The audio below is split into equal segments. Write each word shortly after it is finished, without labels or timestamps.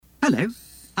Hello,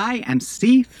 I am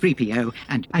C-3PO,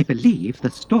 and I believe the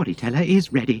storyteller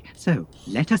is ready, so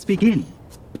let us begin.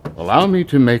 Allow me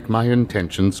to make my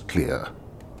intentions clear.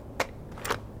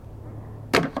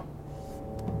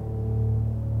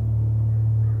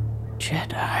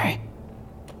 Jedi.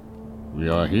 We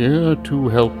are here to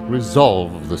help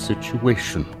resolve the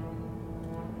situation.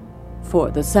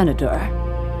 For the Senator.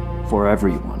 For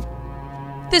everyone.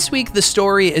 This week, the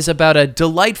story is about a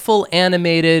delightful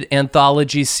animated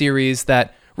anthology series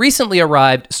that recently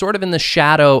arrived sort of in the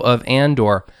shadow of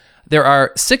Andor. There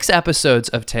are 6 episodes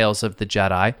of Tales of the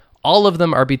Jedi. All of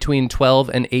them are between 12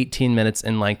 and 18 minutes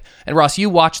in length. And Ross, you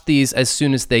watched these as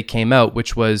soon as they came out,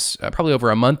 which was probably over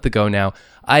a month ago now.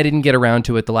 I didn't get around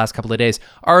to it the last couple of days.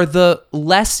 Are the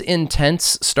less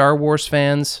intense Star Wars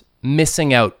fans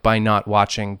missing out by not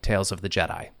watching Tales of the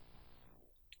Jedi?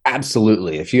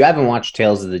 Absolutely. If you haven't watched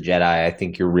Tales of the Jedi, I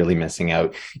think you're really missing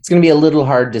out. It's going to be a little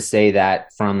hard to say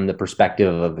that from the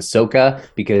perspective of Ahsoka,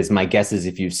 because my guess is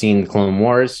if you've seen the Clone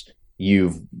Wars,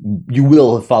 you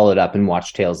will have followed up and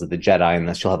watched Tales of the Jedi,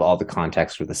 unless you'll have all the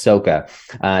context with Ahsoka.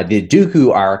 The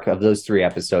Dooku arc of those 3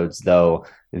 episodes, though,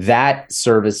 that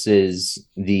services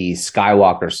the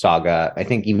Skywalker saga, I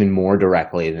think, even more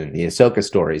directly than the Ahsoka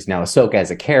stories. Now, Ahsoka as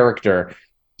a character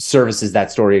services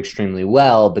that story extremely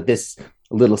well, but this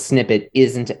little snippet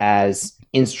isn't as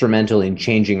instrumental in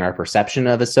changing our perception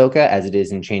of Ahsoka as it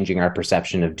is in changing our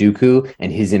perception of Dooku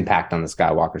and his impact on the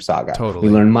Skywalker saga. Totally.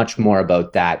 We learn much more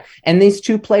about that. And these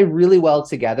two play really well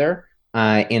together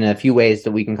in a few ways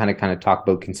that we can kind of talk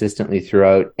about consistently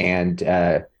throughout. And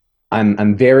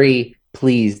I'm very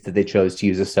pleased that they chose to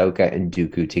use Ahsoka and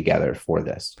Dooku together for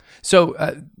this. So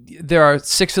there are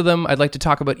 6 of them. I'd like to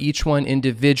talk about each one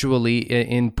individually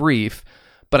in brief,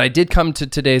 but I did come to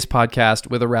today's podcast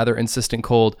with a rather insistent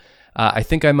cold. I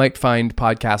think I might find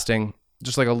podcasting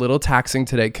just like a little taxing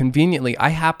today. Conveniently, I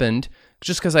happened,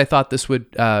 just because I thought this would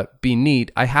be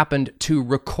neat, I happened to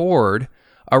record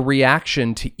a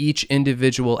reaction to each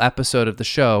individual episode of the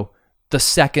show the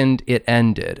second it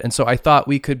ended. And so I thought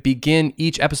we could begin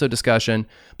each episode discussion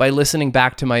by listening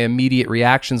back to my immediate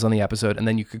reactions on the episode, and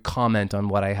then you could comment on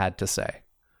what I had to say.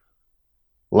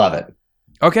 Love it.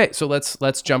 Okay, so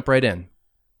let's jump right in.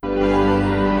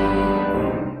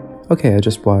 Okay, I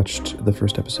just watched the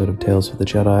first episode of Tales of the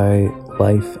Jedi,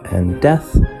 Life and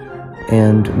Death,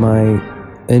 and my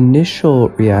initial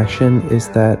reaction is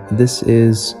that this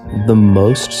is the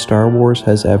most Star Wars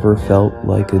has ever felt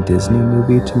like a Disney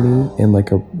movie to me, in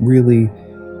like a really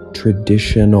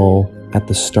traditional, at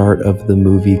the start of the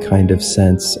movie kind of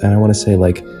sense. And I want to say,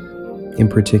 like, in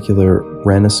particular,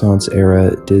 Renaissance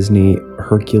era Disney.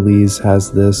 Hercules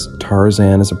has this,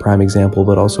 Tarzan is a prime example,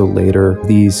 but also later,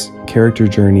 these character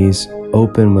journeys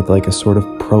open with like a sort of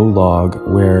prologue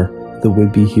where the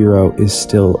would-be hero is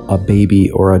still a baby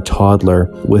or a toddler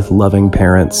with loving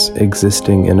parents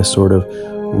existing in a sort of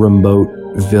remote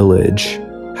village,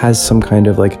 has some kind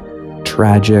of like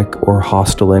tragic or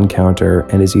hostile encounter,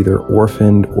 and is either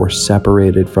orphaned or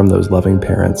separated from those loving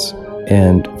parents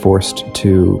and forced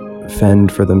to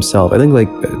fend for themselves. I think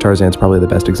like Tarzan's probably the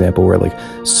best example, where like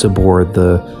Sabor,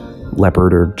 the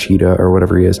leopard or cheetah or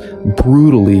whatever he is,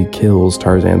 brutally kills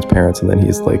Tarzan's parents, and then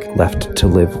he's like left to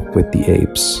live with the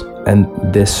apes. And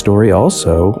this story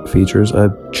also features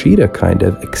a cheetah kind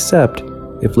of, except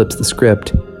it flips the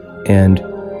script, and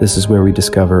this is where we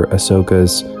discover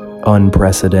Ahsoka's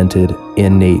unprecedented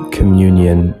innate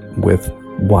communion with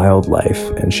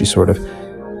wildlife, and she sort of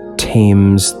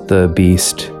tames the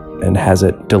beast and has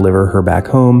it deliver her back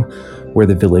home, where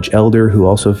the village elder, who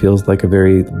also feels like a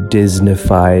very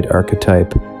Disney-fied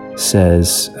archetype,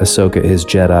 says Ahsoka is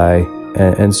Jedi.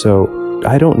 And so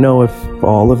I don't know if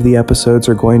all of the episodes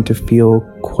are going to feel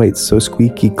quite so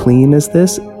squeaky clean as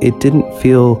this. It didn't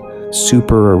feel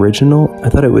super original. I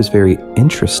thought it was very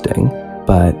interesting,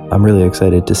 but I'm really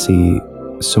excited to see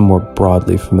some more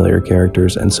broadly familiar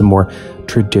characters and some more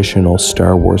traditional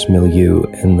Star Wars milieu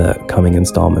in the coming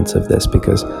installments of this,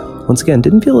 because once again,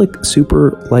 didn't feel like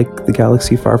super like the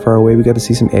galaxy far, far away. We got to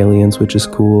see some aliens, which is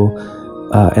cool.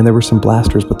 And there were some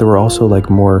blasters, but there were also like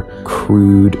more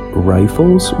crude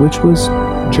rifles, which was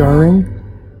jarring.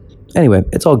 Anyway,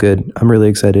 it's all good. I'm really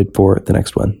excited for the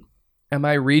next one. Am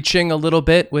I reaching a little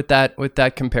bit with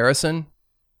that comparison?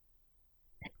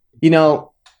 You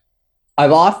know,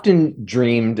 I've often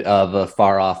dreamed of a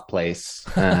far-off place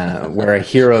where a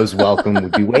hero's welcome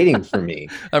would be waiting for me.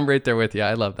 I'm right there with you.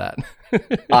 I love that.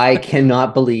 I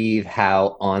cannot believe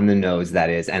how on the nose that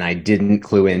is, and I didn't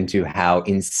clue into how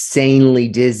insanely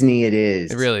Disney it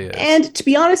is. It really is. And to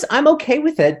be honest, I'm okay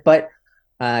with it, but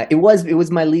it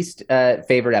was my least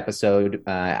favorite episode.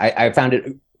 I found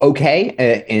it okay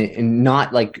and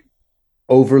not like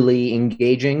overly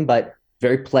engaging, but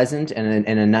very pleasant and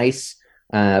a nice,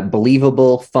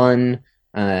 believable, fun,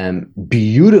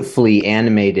 beautifully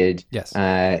animated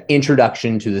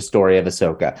introduction to the story of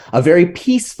Ahsoka. A very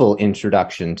peaceful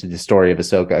introduction to the story of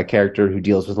Ahsoka, a character who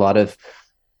deals with a lot of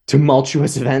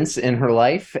tumultuous events in her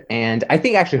life. And I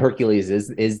think actually Hercules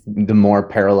is the more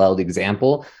paralleled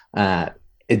example,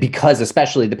 because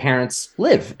especially the parents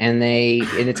live and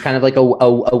it's kind of like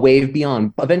a wave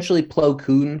beyond. Eventually Plo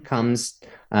Koon comes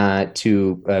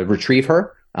to retrieve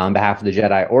her on behalf of the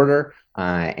Jedi Order.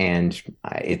 And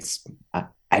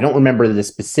I don't remember the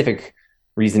specific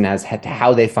reason as to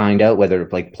how they find out, whether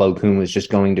like Plo Koon was just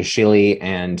going to Shilly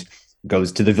and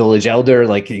goes to the village elder,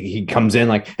 like he comes in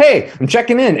like, hey, I'm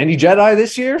checking in, any Jedi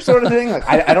this year, sort of thing. Like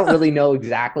I don't really know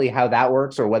exactly how that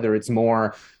works, or whether it's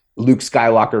more Luke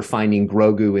Skywalker finding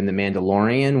Grogu in The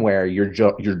Mandalorian, where you're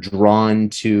drawn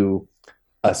to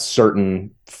a certain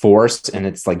force, and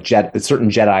it's like certain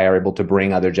Jedi are able to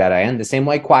bring other Jedi in, the same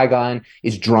way Qui-Gon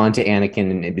is drawn to Anakin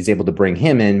and is able to bring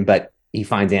him in, but he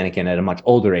finds Anakin at a much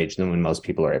older age than when most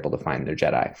people are able to find their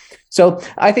Jedi. So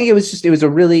I think it was a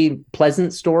really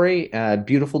pleasant story,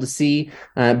 beautiful to see,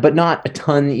 but not a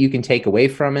ton that you can take away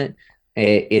from it.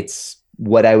 It's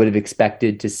what I would have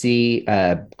expected to see.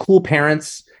 Cool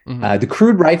parents. The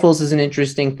crude rifles is an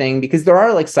interesting thing, because there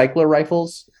are like cycler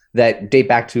rifles that date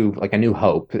back to like A New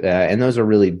Hope, and those are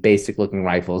really basic looking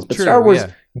rifles, but Star Wars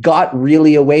got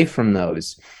really away from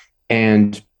those,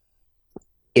 and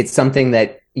it's something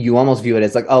that you almost view it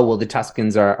as like, oh well, the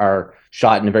Tuscans are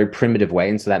shot in a very primitive way,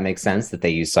 and so that makes sense that they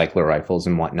use cycler rifles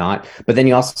and whatnot. But then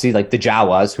you also see like the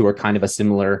Jawas, who are kind of a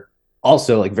similar,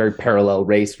 also like very parallel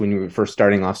race when you were first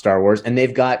starting off Star Wars, and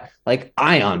they've got like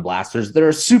ion blasters that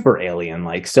are super alien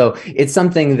like. So it's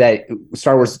something that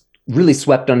Star Wars really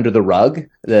swept under the rug,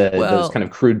 those kind of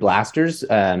crude blasters.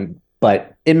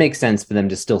 But it makes sense for them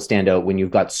to still stand out when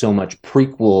you've got so much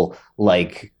prequel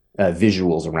like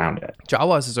visuals around it.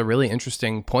 Jawas is a really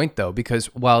interesting point though, because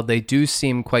while they do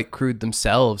seem quite crude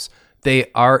themselves, they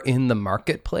are in the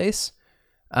marketplace.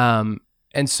 And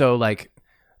so like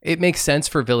it makes sense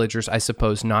for villagers, I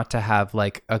suppose, not to have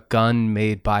like a gun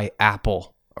made by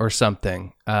Apple or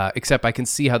something, except I can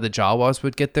see how the Jawas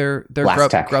would get their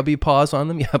grubby paws on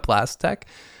them. Yeah, Blast Tech.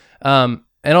 And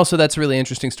also that's a really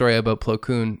interesting story about Plo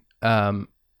Koon.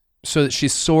 So that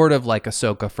she's sort of like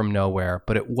Ahsoka from nowhere,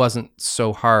 but it wasn't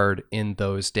so hard in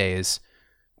those days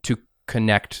to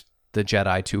connect the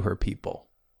Jedi to her people.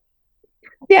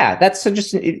 Yeah, that's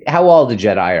just how all the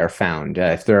Jedi are found.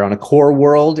 If they're on a core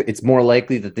world, it's more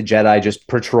likely that the Jedi just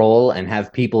patrol and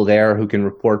have people there who can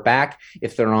report back.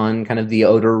 If they're on kind of the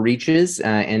outer reaches,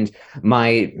 and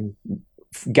my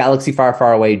galaxy far,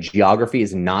 far away geography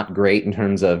is not great in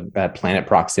terms of planet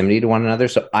proximity to one another,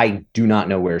 so I do not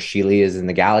know where Sheely is in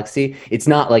the galaxy. It's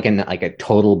not like a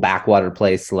total backwater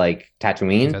place like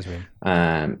Tatooine.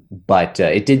 But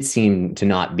it did seem to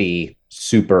not be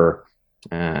super.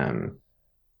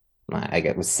 I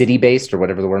guess city-based or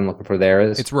whatever the word I'm looking for there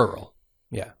is. It's rural.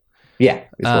 Yeah. Yeah.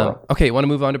 It's rural. Okay, you want to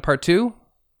move on to part 2?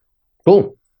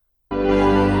 Cool.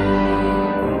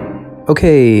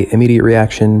 Okay, immediate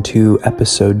reaction to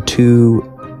episode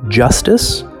 2,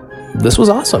 Justice. This was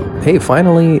awesome. Hey,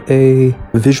 finally a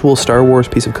visual Star Wars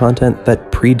piece of content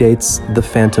that predates The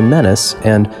Phantom Menace,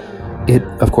 and it,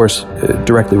 of course,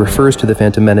 directly refers to The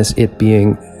Phantom Menace, it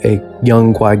being a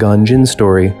young Qui-Gon Jinn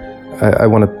story. I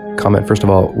want to comment, first of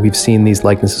all, we've seen these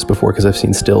likenesses before because I've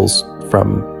seen stills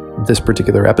from this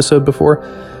particular episode before.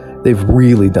 They've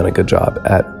really done a good job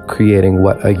at creating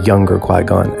what a younger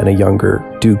Qui-Gon and a younger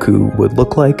Dooku would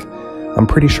look like. I'm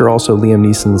pretty sure also Liam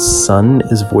Neeson's son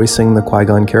is voicing the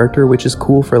Qui-Gon character, which is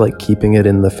cool for like keeping it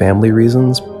in the family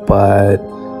reasons, but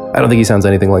I don't think he sounds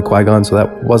anything like Qui-Gon, so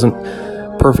that wasn't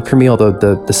perfect for me, although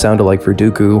the sound alike for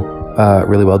Dooku,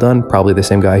 really well done. Probably the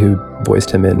same guy who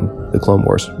voiced him in the Clone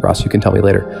Wars. Ross, you can tell me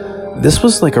later. This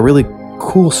was like a really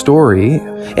cool story,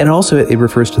 and also it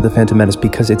refers to the Phantom Menace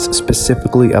because it's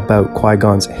specifically about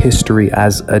Qui-Gon's history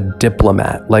as a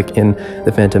diplomat. Like in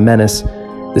the Phantom Menace,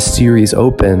 the series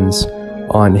opens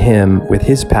on him with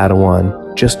his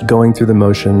Padawan just going through the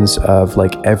motions of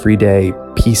like everyday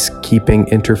peacekeeping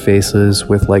interfaces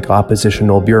with like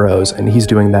oppositional bureaus, and he's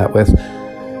doing that with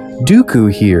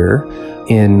Dooku here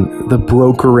in the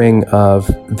brokering of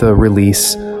the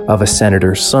release of a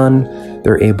senator's son.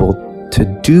 They're able to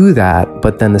do that,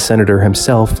 but then the senator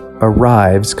himself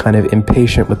arrives kind of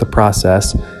impatient with the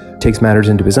process, takes matters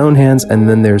into his own hands, and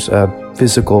then there's a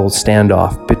physical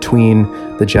standoff between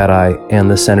the Jedi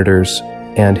and the senators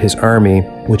and his army,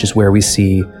 which is where we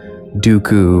see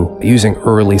Dooku using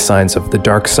early signs of the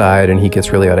dark side, and he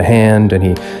gets really out of hand and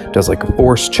he does like a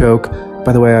force choke.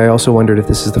 By the way, I also wondered if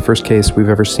this is the first case we've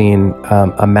ever seen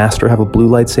a master have a blue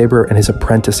lightsaber and his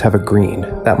apprentice have a green.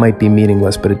 That might be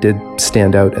meaningless, but it did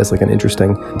stand out as like an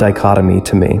interesting dichotomy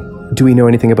to me. Do we know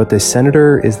anything about this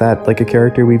senator? Is that like a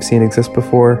character we've seen exist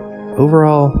before?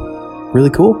 Overall, really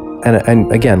cool.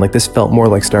 And again, like this felt more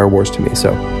like Star Wars to me,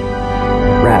 so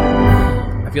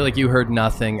rad. I feel like you heard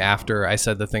nothing after I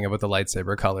said the thing about the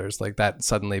lightsaber colors. Like that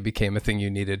suddenly became a thing you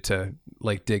needed to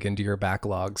like dig into your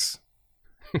backlogs.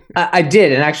 I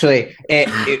did, and actually,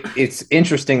 it's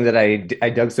interesting that I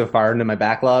dug so far into my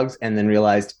backlogs and then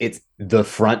realized it's the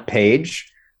front page.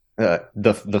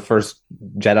 The first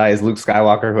Jedi is Luke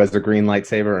Skywalker, who has a green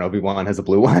lightsaber, and Obi-Wan has a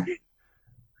blue one.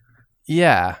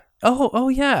 Yeah. Oh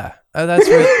yeah. That's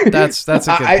right. That's a good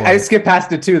point. I skipped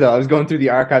past it too, though. I was going through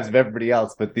the archives of everybody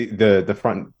else, but the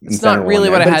front. It's not really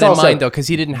what I had in mind, though, because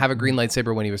he didn't have a green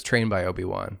lightsaber when he was trained by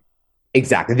Obi-Wan.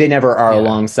 Exactly. They never are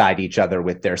alongside each other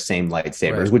with their same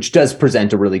lightsabers, Right. which does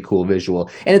present a really cool visual.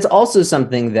 And it's also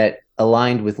something that,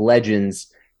 aligned with Legends,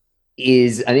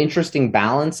 is an interesting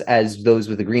balance, as those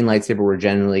with a green lightsaber were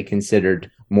generally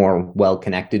considered more well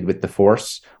connected with the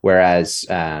Force, whereas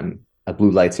a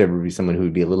blue lightsaber would be someone who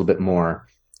would be a little bit more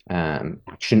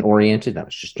action oriented. That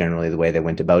was just generally the way they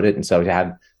went about it. And so to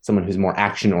have someone who's more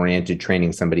action oriented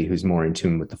training somebody who's more in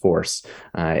tune with the Force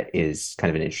is kind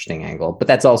of an interesting angle. But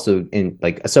that's also in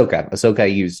like Ahsoka.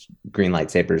 Ahsoka used green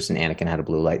lightsabers and Anakin had a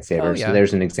blue lightsaber. So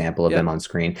there's an example of them on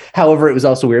screen. However, it was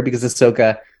also weird because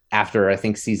Ahsoka, after I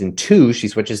think season 2, she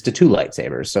switches to 2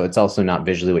 lightsabers. So it's also not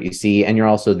visually what you see. And you're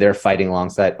also there fighting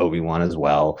alongside Obi-Wan as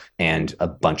well and a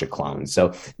bunch of clones.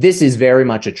 So this is very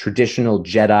much a traditional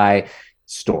Jedi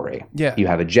story. Yeah. You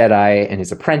have a Jedi and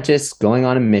his apprentice going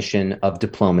on a mission of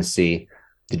diplomacy.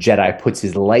 The Jedi puts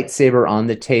his lightsaber on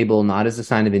the table, not as a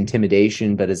sign of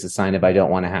intimidation, but as a sign of, I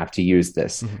don't want to have to use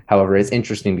this. Mm-hmm. However, it's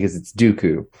interesting because it's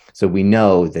Dooku. So we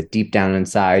know that deep down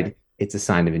inside, it's a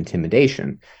sign of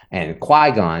intimidation. And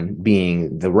Qui-Gon,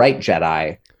 being the right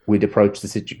Jedi, would approach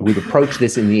this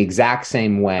in the exact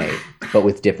same way, but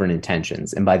with different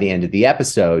intentions. And by the end of the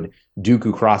episode,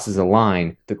 Dooku crosses a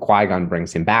line that Qui-Gon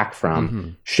brings him back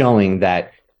from, showing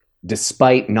that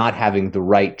despite not having the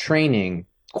right training,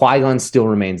 Qui-Gon still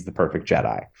remains the perfect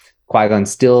Jedi. Qui-Gon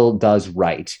still does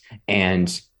right.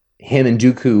 And him and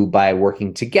Dooku, by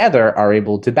working together, are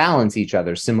able to balance each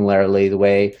other, similarly the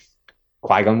way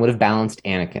Qui-Gon would have balanced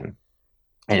Anakin.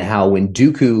 And how when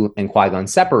Dooku and Qui-Gon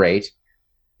separate,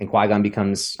 and Qui-Gon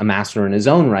becomes a master in his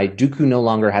own right, Dooku no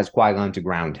longer has Qui-Gon to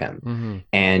ground him. Mm-hmm.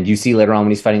 And you see later on when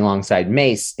he's fighting alongside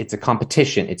Mace, it's a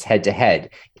competition. It's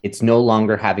head-to-head. It's no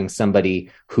longer having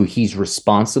somebody who he's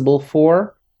responsible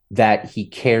for, that he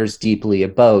cares deeply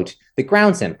about, that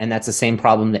grounds him. And that's the same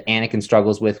problem that Anakin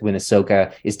struggles with when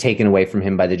Ahsoka is taken away from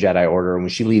him by the Jedi Order, when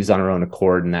she leaves on her own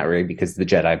accord in that way, because the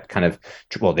Jedi kind of,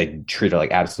 they treat her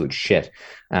like absolute shit.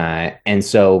 And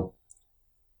so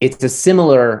it's a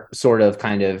similar sort of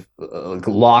kind of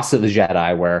loss of the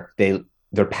Jedi, where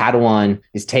their Padawan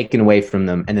is taken away from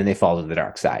them and then they fall to the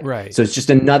dark side. Right. So it's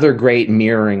just another great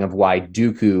mirroring of why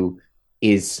Dooku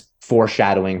is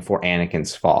foreshadowing for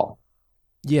Anakin's fall.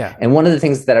 Yeah. And one of the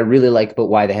things that I really like about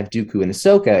why they have Dooku and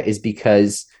Ahsoka is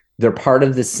because they're part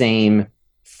of the same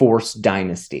Force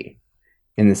dynasty,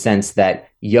 in the sense that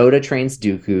Yoda trains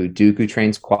Dooku, Dooku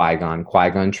trains Qui-Gon,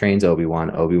 Qui-Gon trains Obi-Wan,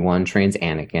 Obi-Wan trains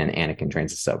Anakin, Anakin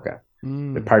trains Ahsoka.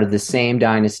 They're part of the same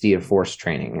dynasty of Force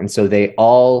training. And so they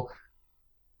all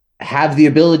have the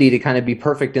ability to kind of be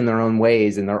perfect in their own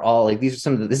ways. And they're all like, this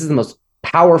is the most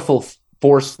powerful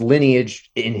Force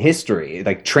lineage in history,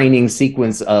 like training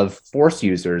sequence of Force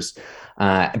users.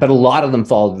 But a lot of them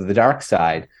fall to the dark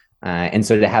side. And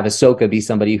so to have Ahsoka be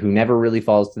somebody who never really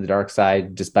falls to the dark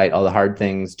side, despite all the hard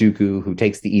things, Dooku, who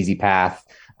takes the easy path,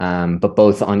 but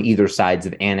both on either sides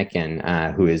of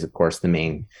Anakin, who is, of course, the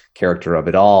main character of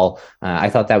it all. I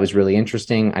thought that was really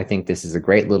interesting. I think this is a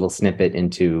great little snippet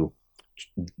into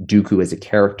Dooku as a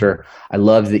character. I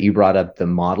love that you brought up the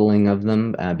modeling of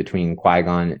them between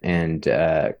Qui-Gon and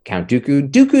Count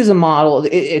Dooku. Dooku is a model.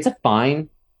 It's a fine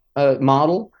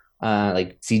model,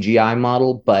 like CGI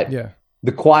model, but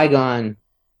the Qui-Gon,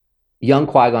 young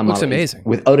Qui-Gon looks model amazing. Is,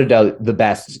 without a doubt, the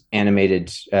best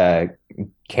animated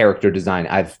character design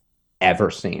I've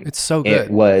ever seen. It's so good.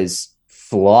 It was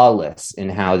flawless in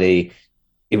how it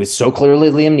was so clearly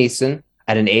Liam Neeson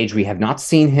at an age we have not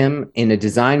seen him, in a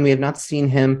design we have not seen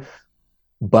him,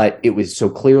 but it was so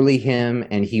clearly him,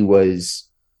 and he was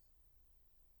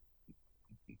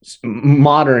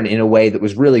modern in a way that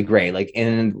was really great. Like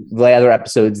in the other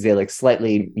episodes, they like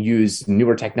slightly use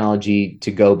newer technology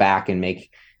to go back and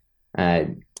make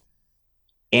Anakin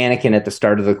at the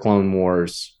start of the Clone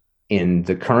Wars in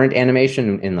the current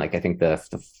animation in like I think the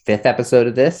fifth episode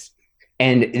of this.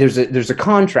 And there's a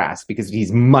contrast because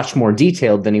he's much more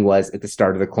detailed than he was at the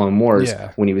start of the Clone Wars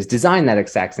when he was designed that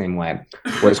exact same way.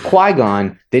 Whereas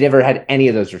Qui-Gon, they never had any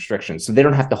of those restrictions. So they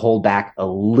don't have to hold back a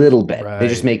little bit. Right. They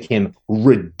just make him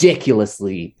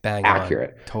ridiculously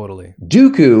accurate. Totally.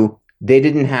 Dooku, they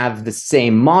didn't have the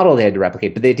same model they had to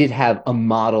replicate, but they did have a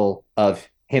model of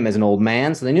him as an old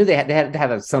man, so they knew they had to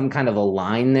have some kind of a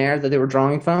line there that they were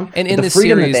drawing from. And in the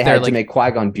freedom series, that they had to make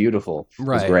Qui-Gon beautiful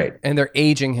was great. And they're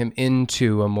aging him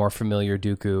into a more familiar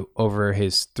Dooku over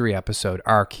his 3-episode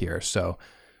arc here. So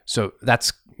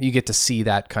that's, you get to see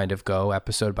that kind of go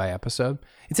episode by episode.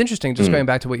 It's interesting, just going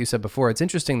back to what you said before, it's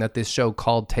interesting that this show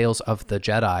called Tales of the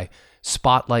Jedi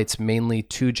spotlights mainly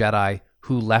 2 Jedi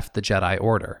who left the Jedi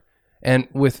Order, and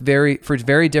for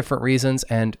very different reasons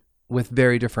and with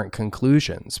very different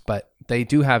conclusions, but they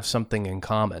do have something in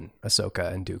common,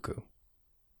 Ahsoka and Dooku.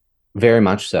 Very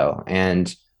much so.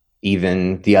 And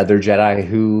even the other Jedi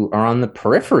who are on the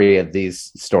periphery of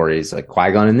these stories, like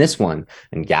Qui-Gon in this one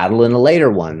and Yaddle in a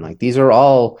later one, like these are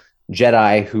all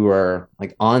Jedi who are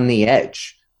like on the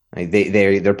edge. Like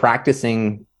they're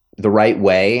practicing the right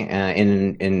way.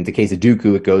 In the case of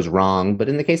Dooku, it goes wrong, but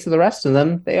in the case of the rest of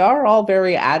them, they are all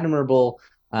very admirable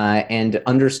and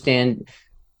understand.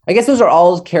 I guess those are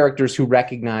all characters who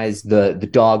recognize the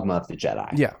dogma of the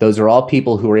Jedi. Yeah. Those are all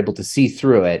people who are able to see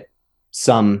through it,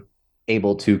 some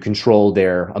able to control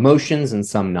their emotions and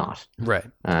some not. Right.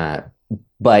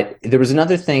 But there was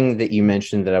another thing that you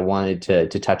mentioned that I wanted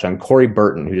to touch on. Corey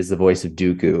Burton, who does the voice of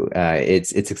Dooku.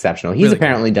 It's exceptional. He's really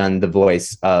apparently done the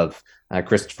voice of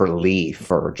Christopher Lee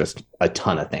for just a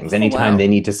ton of things. Anytime they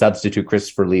need to substitute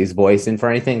Christopher Lee's voice in for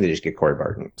anything, they just get Corey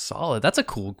Burton. Solid. That's a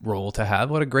cool role to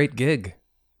have. What a great gig.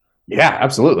 Yeah,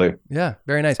 absolutely. Yeah,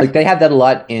 very nice. Like they have that a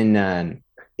lot in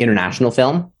international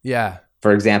film. Yeah.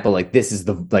 For example, like this is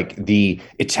the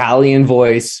Italian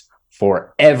voice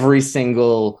for every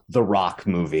single The Rock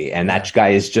movie, and that guy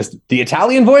is just the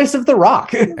Italian voice of The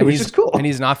Rock, which is cool. And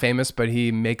he's not famous, but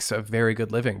he makes a very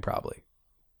good living, probably.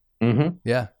 Mm-hmm.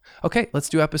 Yeah. Okay, let's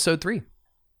do episode 3.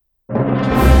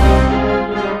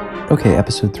 Okay,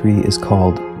 episode 3 is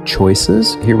called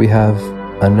Choices. Here we have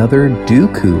another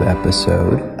Dooku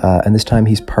episode, and this time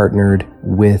he's partnered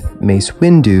with Mace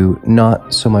Windu,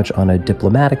 not so much on a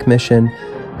diplomatic mission,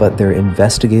 but they're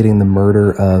investigating the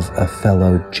murder of a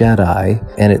fellow Jedi,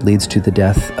 and it leads to the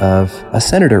death of a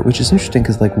senator, which is interesting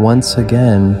because, like, once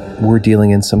again, we're dealing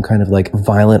in some kind of, like,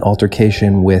 violent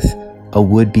altercation with a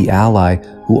would-be ally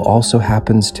who also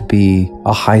happens to be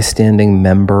a high-standing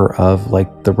member of,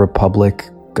 like, the Republic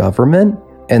government.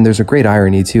 And there's a great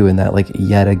irony, too, in that, like,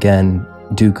 yet again,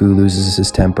 Dooku loses his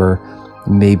temper,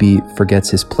 maybe forgets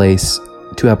his place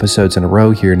 2 episodes in a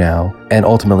row here now. And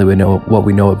ultimately, what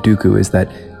we know of Dooku is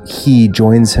that he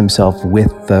joins himself with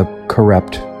the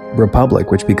corrupt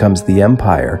Republic, which becomes the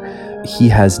Empire. He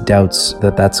has doubts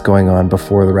that that's going on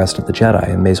before the rest of the Jedi,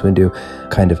 and Mace Windu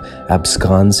kind of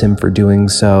absconds him for doing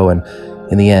so. And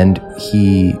in the end,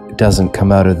 he doesn't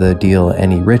come out of the deal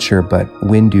any richer, but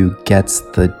Windu gets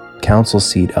the council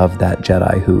seat of that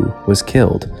Jedi who was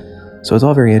killed. So it's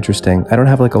all very interesting. I don't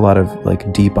have like a lot of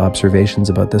like deep observations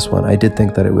about this one. I did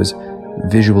think that it was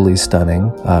visually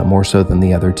stunning, more so than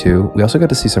the other 2. We also got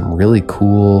to see some really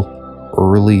cool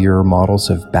earlier models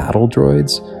of battle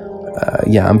droids.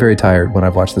 Yeah, I'm very tired when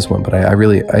I've watched this one, but I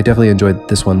definitely enjoyed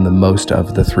this one the most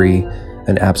of the 3.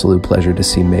 An absolute pleasure to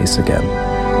see Mace again.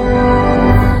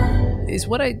 Is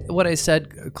what I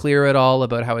said clear at all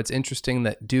about how it's interesting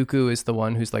that Dooku is the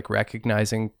one who's like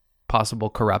recognizing possible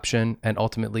corruption, and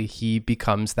ultimately he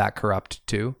becomes that corrupt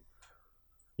too?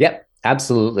 Yep,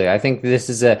 absolutely. I think this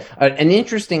is an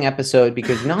interesting episode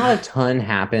because not a ton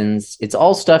happens. It's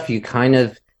all stuff you kind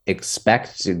of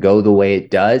expect to go the way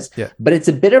it does, but it's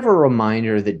a bit of a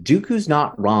reminder that Dooku's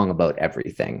not wrong about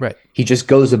everything. Right. He just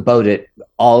goes about it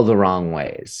all the wrong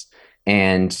ways.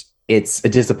 And it's a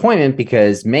disappointment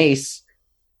because Mace,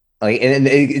 like, and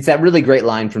it's that really great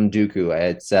line from Dooku.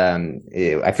 It's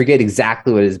I forget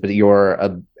exactly what it is, but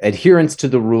your adherence to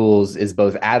the rules is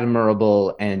both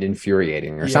admirable and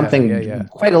infuriating, or something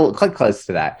quite close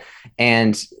to that.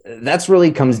 And that's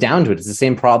really comes down to it. It's the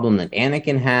same problem that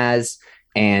Anakin has,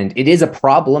 and it is a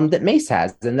problem that Mace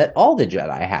has, and that all the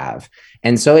Jedi have.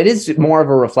 And so it is more of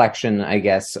a reflection, I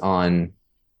guess, on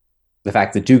the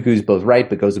fact that Dooku's both right,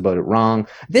 but goes about it wrong.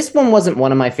 This one wasn't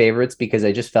one of my favorites because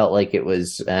I just felt like it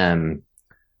was, and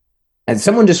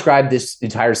someone described this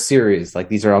entire series, like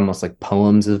these are almost like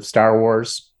poems of Star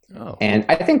Wars. Oh. And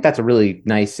I think that's a really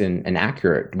nice and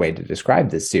accurate way to describe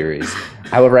this series.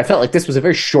 However, I felt like this was a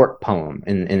very short poem,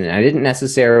 and I didn't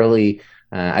necessarily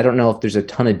I don't know if there's a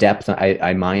ton of depth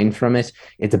I mine from it.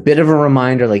 It's a bit of a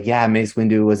reminder, like, yeah, Mace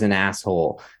Windu was an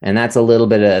asshole. And that's a little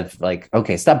bit of like,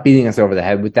 okay, stop beating us over the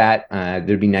head with that.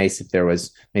 There'd be nice if there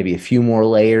was maybe a few more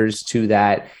layers to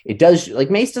that. It does,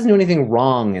 like, Mace doesn't do anything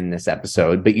wrong in this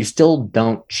episode, but you still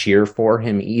don't cheer for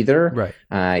him either.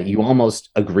 Right. You almost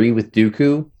agree with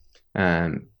Dooku,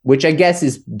 which I guess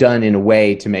is done in a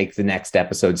way to make the next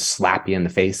episode slap you in the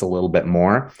face a little bit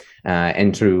more,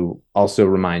 and to also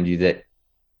remind you that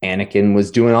Anakin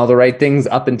was doing all the right things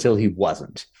up until he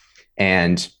wasn't.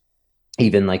 And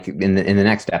even like in the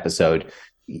next episode,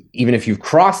 even if you've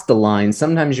crossed the line,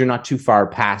 sometimes you're not too far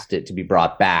past it to be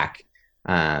brought back.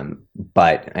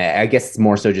 But I guess it's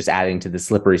more so just adding to the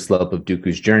slippery slope of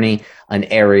Dooku's journey, an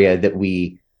area that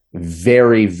we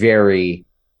very, very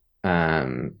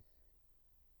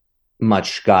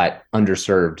much got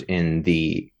underserved in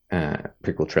the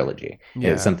prequel trilogy.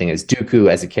 Yeah. Something as Dooku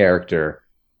as a character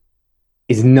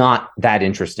is not that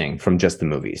interesting from just the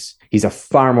movies. He's a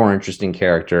far more interesting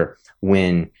character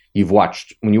when you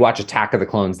watch Attack of the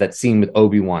Clones, that scene with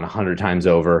Obi-Wan 100 times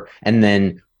over, and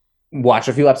then watch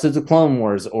a few episodes of Clone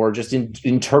Wars, or just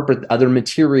interpret other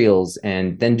materials,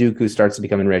 and then Dooku starts to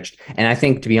become enriched. And I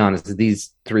think, to be honest,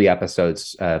 these 3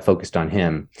 episodes focused on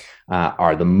him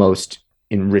are the most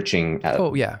enriching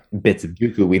bits of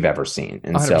Dooku we've ever seen.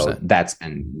 And 100%. So that's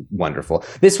been wonderful.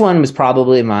 This one was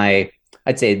probably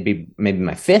I'd say it'd be maybe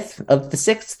my 5th of the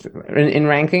 6th in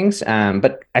rankings,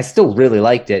 but I still really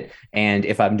liked it. And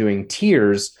if I'm doing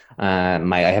tiers, I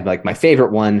have like my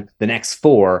favorite one, the next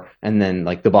 4, and then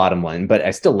like the bottom one, but I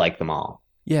still like them all.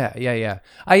 Yeah.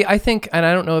 I think, and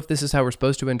I don't know if this is how we're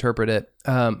supposed to interpret it,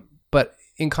 but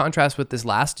in contrast with this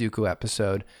last Dooku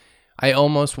episode, I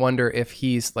almost wonder if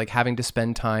he's like having to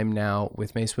spend time now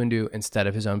with Mace Windu instead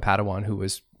of his own Padawan, who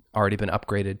was already been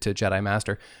upgraded to Jedi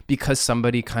Master, because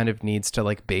somebody kind of needs to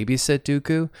like babysit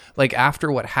Dooku. Like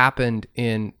after what happened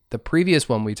in the previous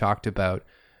one we talked about,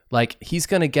 like he's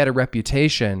going to get a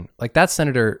reputation. Like that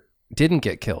senator didn't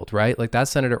get killed, right? Like that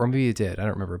senator, or maybe he did, I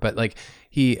don't remember, but like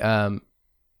he,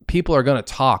 people are going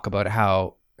to talk about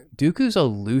how Dooku's a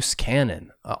loose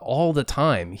cannon all the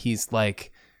time. He's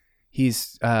like,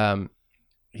 he's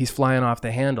flying off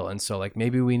the handle. And so like,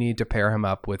 maybe we need to pair him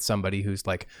up with somebody who's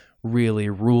like really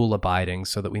rule abiding,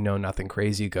 so that we know nothing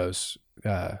crazy goes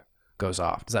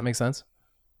off. Does that make sense?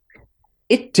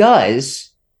 It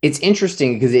does. It's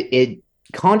interesting because it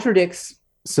contradicts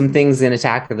some things in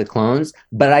Attack of the Clones,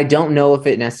 but I don't know if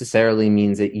it necessarily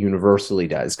means it universally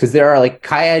does. Because there are like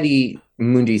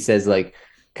Coyote-Mundi says like,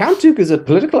 Count Dooku is a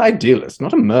political idealist,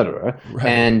 not a murderer. Right.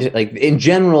 And like in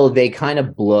general, they kind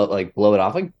of blow it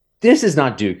off. Like, this is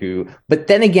not Dooku. But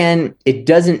then again, it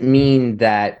doesn't mean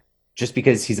that just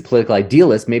because he's a political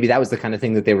idealist, maybe that was the kind of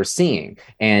thing that they were seeing.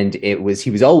 And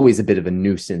he was always a bit of a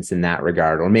nuisance in that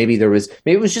regard. Or maybe it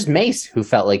was just Mace who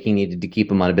felt like he needed to keep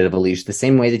him on a bit of a leash, the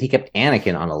same way that he kept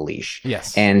Anakin on a leash.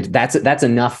 Yes. And that's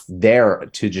enough there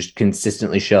to just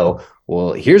consistently show,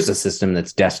 well, here's a system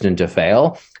that's destined to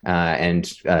fail.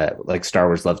 And like Star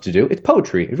Wars loves to do, it's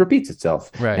poetry. It repeats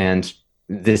itself. Right. And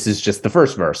this is just the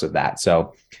first verse of that.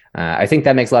 So I think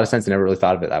that makes a lot of sense. I never really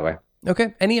thought of it that way.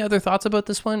 Okay. Any other thoughts about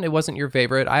this one? It wasn't your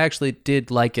favorite. I actually did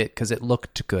like it because it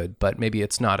looked good, but maybe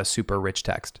it's not a super rich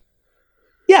text.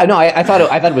 Yeah, no, I thought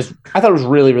it was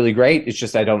really, really great. It's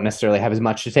just I don't necessarily have as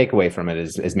much to take away from it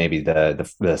as maybe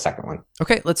the second one.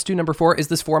 Okay, let's do number 4. Is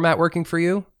this format working for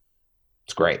you?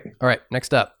 It's great. All right,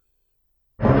 next up.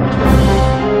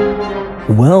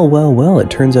 Well,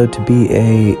 it turns out to be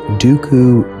a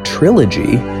Dooku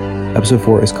trilogy. Episode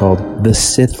 4 is called The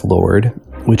Sith Lord,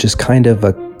 which is kind of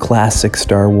a classic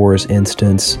Star Wars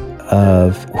instance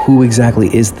of who exactly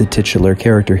is the titular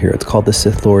character here. It's called The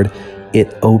Sith Lord.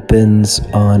 It opens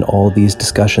on all these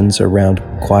discussions around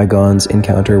Qui-Gon's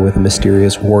encounter with a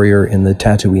mysterious warrior in the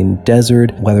Tatooine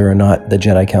desert, whether or not the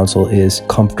Jedi Council is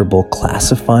comfortable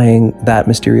classifying that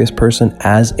mysterious person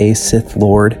as a Sith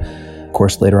Lord. Of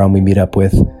course, later on we meet up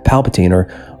with Palpatine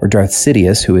or Darth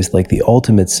Sidious, who is like the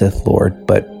ultimate Sith Lord.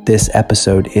 But this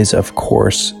episode is, of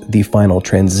course, the final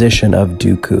transition of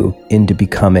Dooku into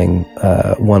becoming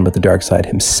one with the dark side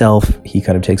himself. He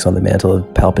kind of takes on the mantle of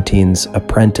Palpatine's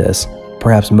apprentice.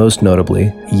 Perhaps most notably,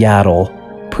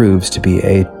 Yaddle proves to be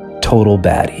a total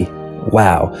baddie.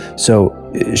 Wow. So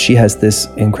she has this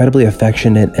incredibly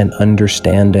affectionate and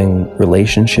understanding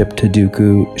relationship to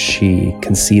Dooku. She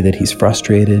can see that he's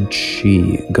frustrated.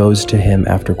 She goes to him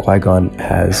after Qui-Gon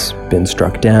has been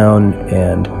struck down,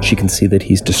 and she can see that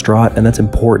he's distraught. And that's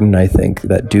important, I think,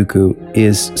 that Dooku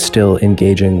is still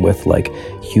engaging with like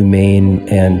humane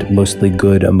and mostly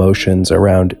good emotions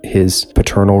around his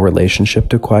paternal relationship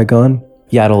to Qui-Gon.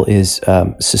 Yaddle is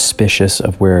suspicious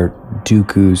of where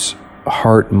Dooku's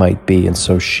heart might be, and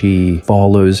so she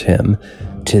follows him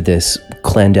to this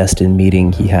clandestine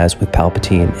meeting he has with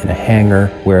Palpatine in a hangar,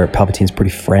 where Palpatine's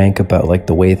pretty frank about like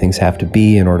the way things have to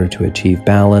be in order to achieve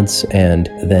balance. And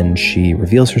then she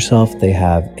reveals herself. They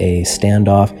have a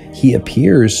standoff. He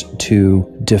appears to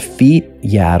defeat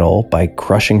Yaddle by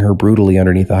crushing her brutally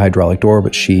underneath a hydraulic door,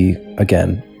 but she,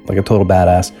 again, like a total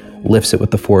badass, lifts it with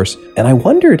the Force. And I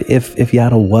wondered if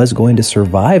Yaddle was going to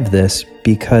survive this,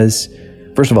 because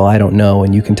first of all, I don't know,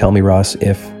 and you can tell me, Ross,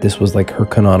 if this was like her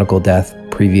canonical death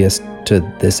previous to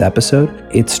this episode.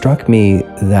 It struck me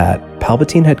that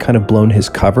Palpatine had kind of blown his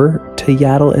cover to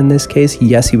Yaddle in this case.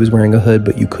 Yes, he was wearing a hood,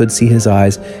 but you could see his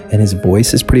eyes, and his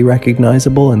voice is pretty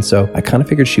recognizable. And so I kind of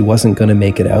figured she wasn't going to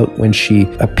make it out. When she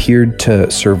appeared to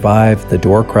survive the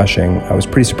door crushing, I was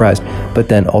pretty surprised. But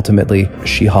then ultimately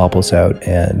she hobbles out,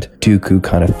 and Dooku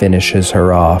kind of finishes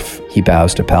her off. He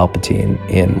bows to Palpatine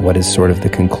in what is sort of the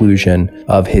conclusion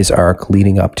of his arc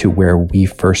leading up to where we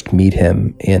first meet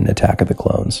him in Attack of the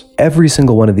Clones. Every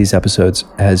single one of these episodes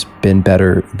has been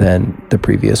better than the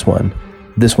previous one.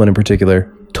 This one in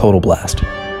particular, total blast.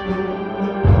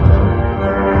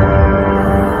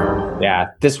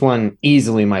 Yeah, this one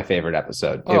easily my favorite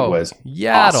episode. It was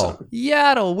Yaddle. awesome.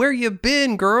 Yaddle, where you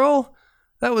been, girl?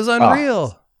 That was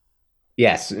unreal.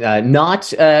 Yes,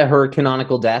 not her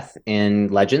canonical death in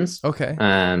Legends. Okay.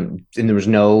 And there was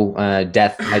no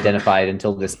death identified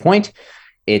until this point.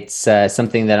 It's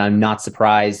something that I'm not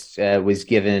surprised was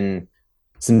given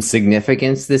some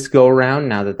significance this go around,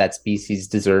 now that that species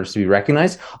deserves to be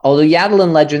recognized. Although Yaddle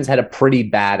in Legends had a pretty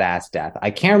badass death. I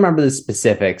can't remember the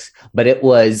specifics, but it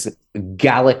was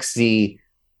galaxy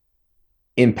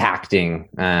impacting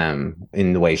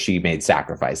in the way she made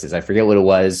sacrifices. I forget what it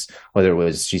was, whether it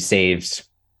was she saved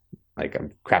like a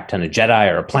crap ton of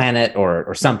Jedi or a planet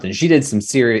or something. She did some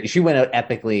serious, she went out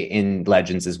epically in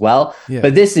Legends as well. Yeah.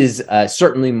 But this is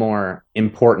certainly more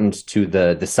important to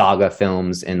the saga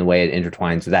films and the way it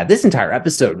intertwines with that. This entire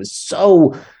episode was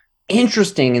so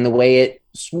interesting in the way it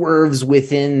swerves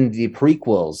within the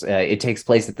prequels. It takes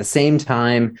place at the same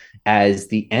time as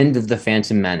the end of The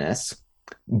Phantom Menace,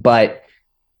 but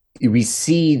we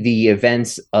see the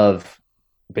events of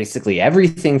basically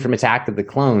everything from Attack of the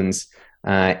Clones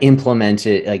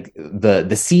implemented. Like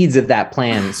the seeds of that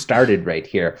plan started right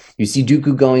here. You see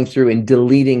Dooku going through and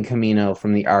deleting Kamino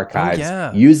from the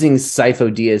archives, using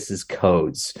Sifo Dyas's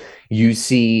codes. You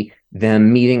see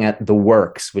them meeting at the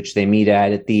Works, which they meet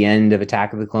at the end of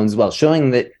Attack of the Clones as well,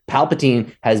 showing that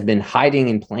Palpatine has been hiding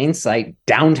in plain sight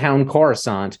downtown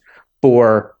Coruscant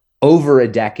for over a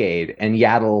decade. And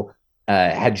Yaddle,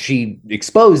 had she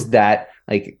exposed that,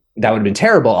 like, that would have been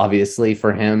terrible, obviously,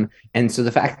 for him. And so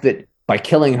the fact that by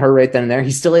killing her right then and there,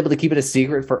 he's still able to keep it a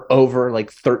secret for over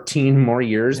like 13 more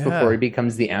years before he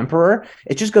becomes the Emperor.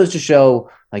 It just goes to show,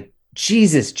 like,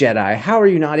 Jesus, Jedi, how are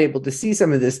you not able to see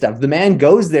some of this stuff? The man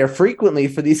goes there frequently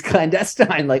for these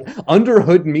clandestine, like,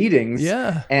 underhood meetings.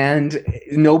 Yeah. And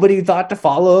nobody thought to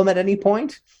follow him at any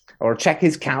point or check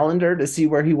his calendar to see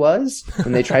where he was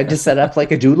when they tried to set up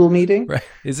like a doodle meeting. Right.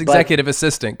 His executive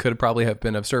assistant could probably have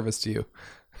been of service to you.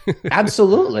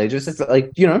 Absolutely. Just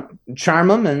like, charm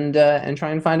him and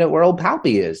try and find out where old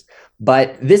Palpy is.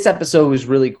 But this episode was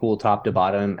really cool top to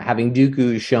bottom, having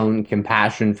Dooku shown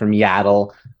compassion from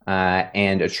Yaddle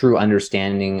and a true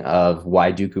understanding of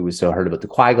why Dooku was so hurt about the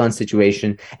Qui-Gon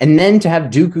situation. And then to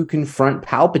have Dooku confront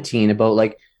Palpatine about,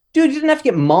 like, dude, you didn't have to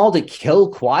get Maul to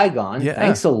kill Qui-Gon. Yeah.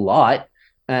 Thanks a lot.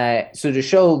 So to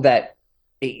show that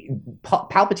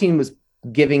Palpatine was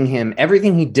giving him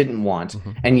everything he didn't want,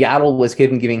 and Yaddle was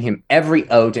giving him every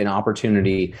out and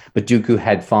opportunity, but Dooku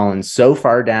had fallen so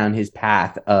far down his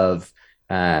path of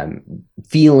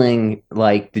feeling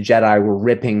like the Jedi were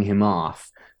ripping him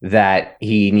off that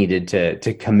he needed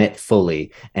to commit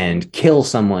fully and kill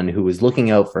someone who was looking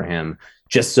out for him,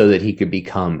 just so that he could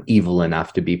become evil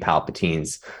enough to be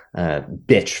Palpatine's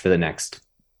bitch for the next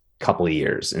couple of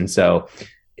years. And so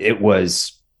it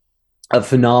was a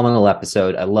phenomenal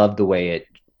episode. I love the way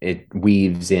it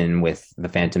weaves in with the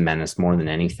Phantom Menace more than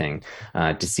anything.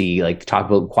 To see, like, talk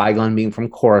about Qui-Gon being from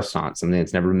Coruscant, something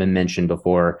that's never been mentioned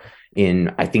before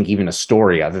in, I think, even a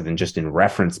story other than just in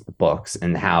reference books,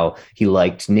 and how he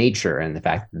liked nature and the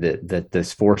fact that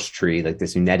this Force tree, like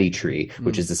this Uneti tree,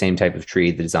 which is the same type of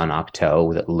tree that is on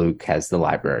Ahch-To that Luke has the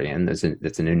library in, that's an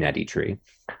Uneti tree.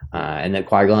 And that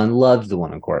Qui-Gon loved the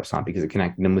one in Coruscant because it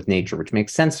connected him with nature, which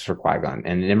makes sense for Qui-Gon.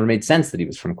 And it never made sense that he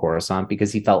was from Coruscant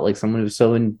because he felt like someone who was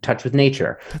so in touch with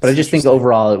nature. But I just think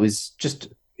overall it was just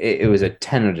it was a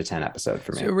 10 out of 10 episode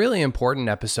for me. It's a really important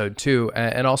episode too,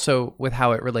 and also with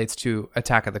how it relates to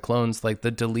Attack of the Clones, like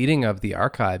the deleting of the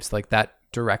archives, like that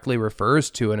directly refers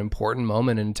to an important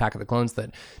moment in Attack of the Clones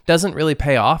that doesn't really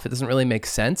pay off. It doesn't really make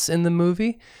sense in the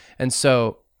movie. And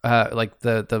so like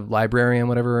the librarian,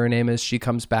 whatever her name is, she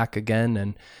comes back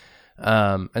again.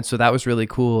 And so that was really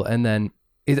cool. And then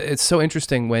it's so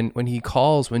interesting when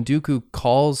Dooku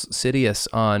calls Sidious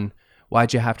on,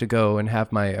 why'd you have to go and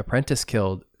have my apprentice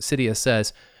killed? Sidious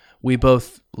says, we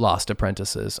both lost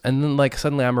apprentices. And then like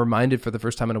suddenly I'm reminded for the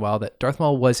first time in a while that Darth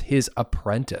Maul was his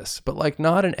apprentice, but like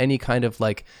not in any kind of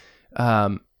like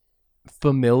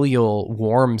familial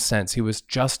warm sense. He was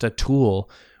just a tool,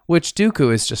 which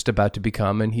Dooku is just about to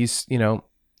become. And he's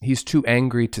too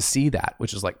angry to see that,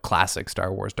 which is like classic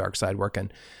Star Wars dark side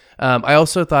working. I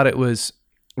also thought it was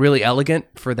really elegant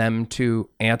for them to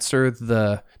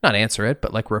not answer it,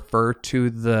 but like refer to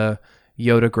the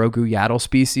Yoda, Grogu, Yaddle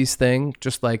species thing.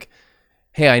 Just like,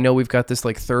 hey, I know we've got this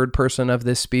like third person of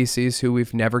this species who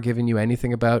we've never given you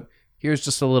anything about. Here's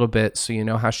just a little bit so you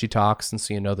know how she talks and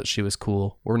so you know that she was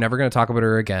cool. We're never going to talk about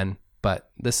her again,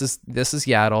 but this is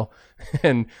Yaddle,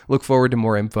 and look forward to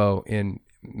more info in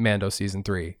Mando season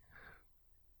 3.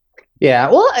 Yeah,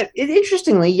 well,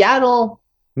 interestingly, Yaddle,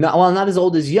 not as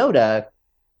old as Yoda,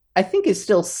 I think is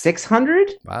still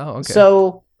 600. Wow, okay.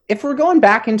 So if we're going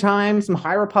back in time, some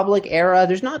High Republic era,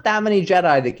 there's not that many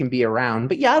Jedi that can be around,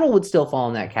 but Yaddle would still fall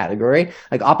in that category.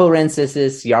 Like Oppo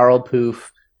Rancisis, Yarl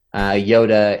Poof,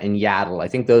 Yoda, and Yaddle. I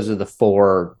think those are the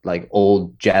 4 like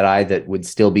old Jedi that would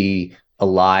still be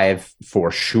alive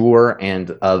for sure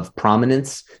and of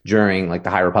prominence during like the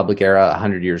High Republic era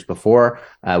 100 years before,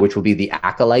 which will be the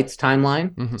Acolytes timeline.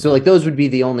 Mm-hmm. So like those would be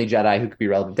the only Jedi who could be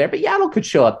relevant there, but Yaddle could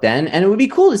show up then, and it would be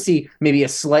cool to see maybe a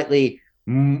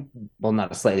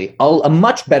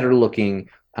much better looking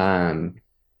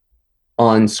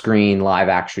on-screen live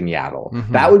action Yaddle.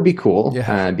 Mm-hmm. That would be cool.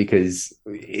 Yeah. Because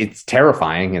it's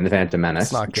terrifying in The Phantom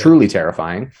Menace, truly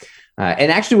terrifying.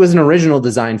 And actually was an original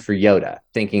design for Yoda,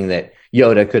 thinking that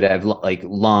Yoda could have like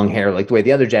long hair like the way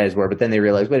the other Jedis were, but then they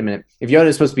realized, wait a minute, if Yoda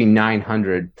is supposed to be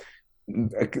 900,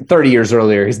 30 years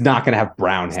earlier, he's not going to have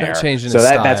brown hair. So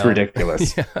that's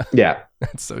ridiculous. Yeah.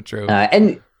 That's so true.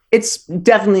 And it's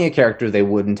definitely a character they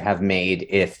wouldn't have made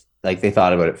if like they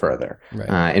thought about it further,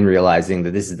 right. In realizing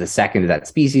that this is the second of that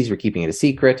species. We're keeping it a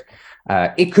secret.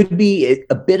 It could be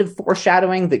a bit of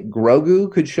foreshadowing that Grogu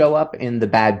could show up in the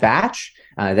Bad Batch.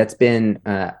 That's been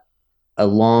a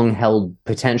long-held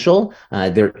potential.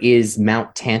 There is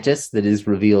Mount Tantus that is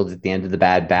revealed at the end of the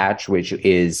Bad Batch, which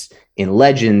is in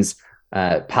Legends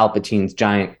Palpatine's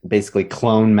giant, basically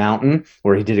clone mountain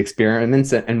where he did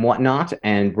experiments and whatnot.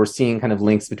 And we're seeing kind of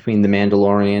links between the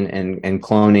Mandalorian and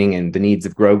cloning and the needs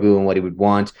of Grogu and what he would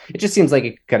want. It just seems like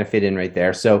it could kind of fit in right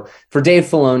there. So for Dave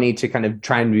Filoni to kind of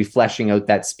try and be fleshing out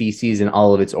that species and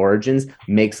all of its origins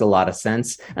makes a lot of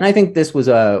sense. And I think this was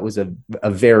a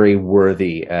very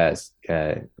worthy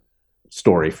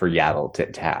story for Yaddle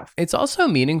to have. It's also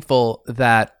meaningful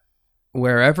that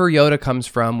wherever Yoda comes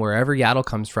from, wherever Yaddle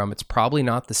comes from, it's probably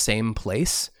not the same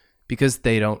place because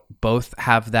they don't both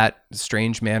have that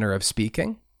strange manner of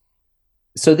speaking.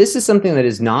 So this is something that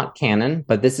is not canon,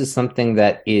 but this is something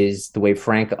that is the way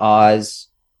Frank Oz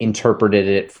interpreted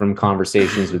it from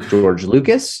conversations with George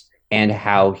Lucas and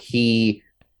how he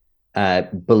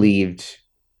believed,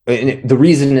 the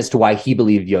reason as to why he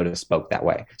believed Yoda spoke that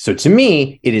way. So to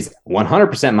me, it is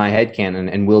 100% my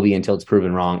headcanon and will be until it's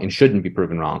proven wrong and shouldn't be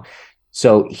proven wrong.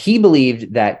 So he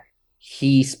believed that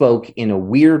he spoke in a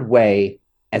weird way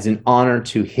as an honor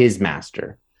to his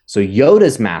master. So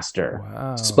Yoda's master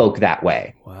spoke that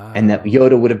way. Wow. And that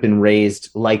Yoda would have been raised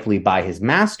likely by his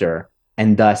master.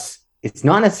 And thus, it's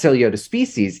not necessarily Yoda's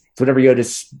species. It's whatever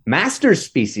Yoda's master's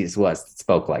species was that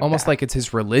spoke like almost that. Like it's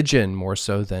his religion more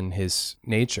so than his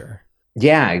nature.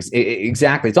 Yeah,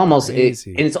 exactly. It's almost, and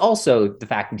it's also the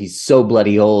fact that he's so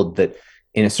bloody old that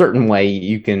in a certain way,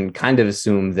 you can kind of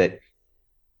assume that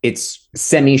it's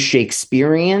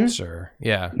semi-Shakespearean. Sure.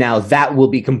 Yeah. Now that will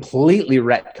be completely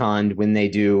retconned when they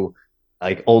do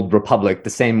like Old Republic, the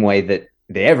same way that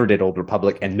they ever did Old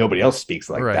Republic, and nobody else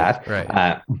speaks like that.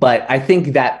 Right. But I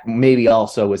think that maybe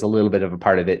also was a little bit of a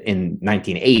part of it in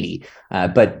 1980.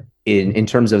 But in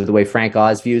terms of the way Frank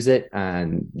Oz views it,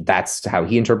 that's how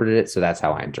he interpreted it. So that's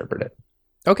how I interpret it.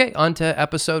 Okay, on to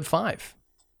episode 5.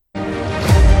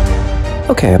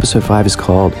 Okay, episode 5 is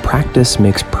called Practice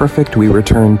Makes Perfect. We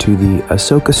return to the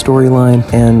Ahsoka storyline,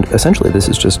 and essentially this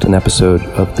is just an episode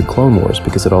of the Clone Wars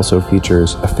because it also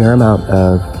features a fair amount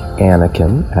of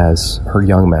Anakin as her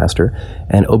young master,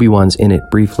 and Obi-Wan's in it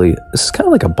briefly. This is kind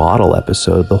of like a bottle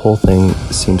episode. The whole thing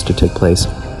seems to take place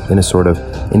in a sort of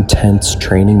intense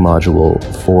training module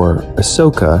for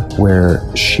Ahsoka, where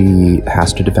she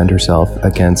has to defend herself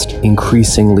against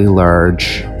increasingly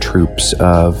large troops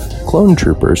of clone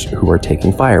troopers who are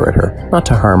taking fire at her, not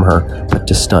to harm her, but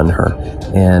to stun her.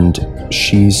 And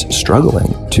she's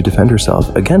struggling to defend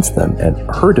herself against them. And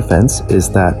her defense is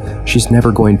that she's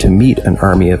never going to meet an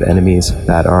army of enemies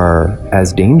that are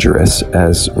as dangerous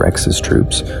as Rex's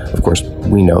troops. Of course,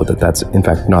 we know that that's in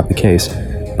fact not the case.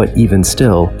 But even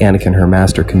still, Anakin, her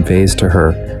master, conveys to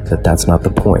her that that's not the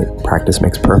point. Practice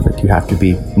makes perfect. You have to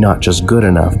be not just good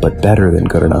enough, but better than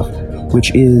good enough,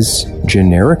 which is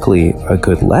generically a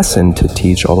good lesson to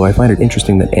teach, although I find it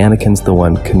interesting that Anakin's the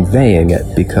one conveying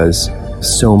it, because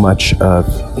so much of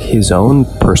his own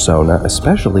persona,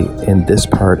 especially in this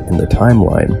part in the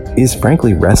timeline, is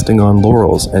frankly resting on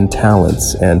laurels and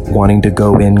talents and wanting to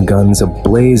go in guns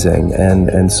a-blazing.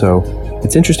 And so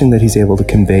it's interesting that he's able to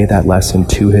convey that lesson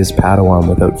to his Padawan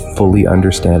without fully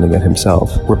understanding it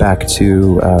himself. We're back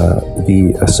to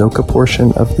the Ahsoka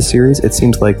portion of the series. It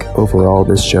seems like overall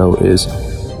this show is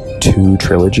 2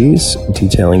 trilogies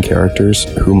detailing characters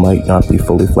who might not be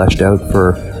fully fleshed out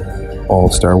for all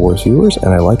Star Wars viewers,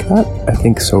 and I like that. I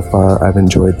think so far I've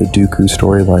enjoyed the Dooku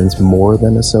storylines more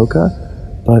than Ahsoka,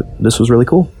 but this was really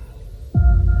cool.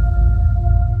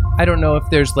 I don't know if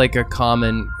there's like a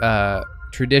common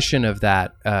tradition of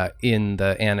that in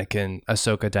the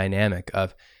Anakin-Ahsoka dynamic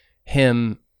of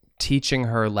him teaching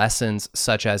her lessons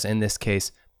such as, in this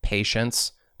case,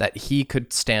 patience, that he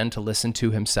could stand to listen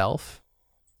to himself.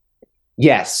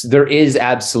 Yes, there is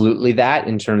absolutely that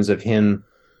in terms of him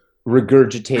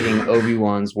regurgitating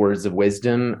Obi-Wan's words of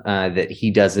wisdom that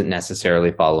he doesn't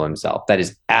necessarily follow himself. That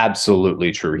is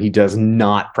absolutely true. He does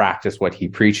not practice what he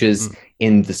preaches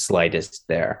in the slightest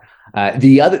there.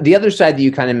 The other side that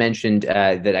you kind of mentioned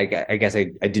that I guess I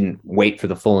didn't wait for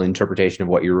the full interpretation of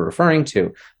what you were referring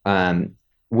to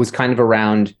was kind of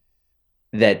around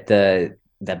that the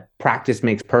practice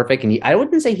makes perfect. And I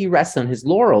wouldn't say he rests on his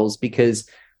laurels, because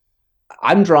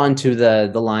I'm drawn to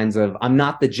the lines of, I'm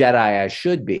not the Jedi I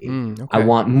should be. Okay. I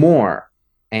want more.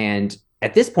 And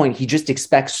at this point, he just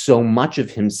expects so much of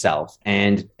himself,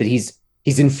 and that he's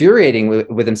infuriating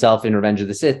with himself in Revenge of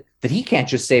the Sith, that he can't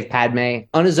just save Padme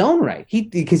on his own right.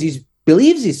 Because he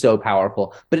believes he's so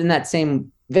powerful. But in that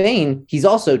same vein, he's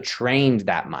also trained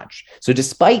that much. So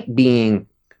despite being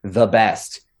the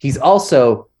best, he's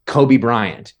also Kobe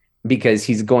Bryant, because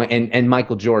he's going, and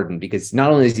Michael Jordan, because not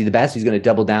only is he the best, he's going to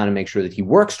double down and make sure that he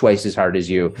works twice as hard as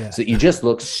you, so that you just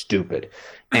look stupid.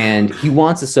 And he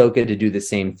wants Ahsoka to do the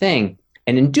same thing.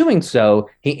 And in doing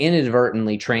so, he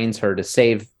inadvertently trains her to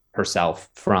save herself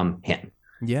from him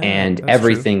and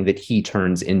everything that he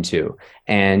turns into.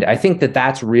 And I think that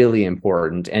that's really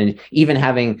important. And even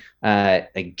having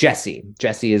like Jesse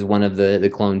is one of the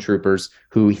clone troopers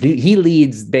who he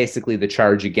leads basically the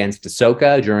charge against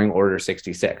Ahsoka during Order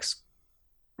 66.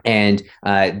 And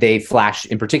they flash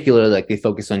in particular, like they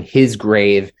focus on his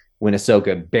grave when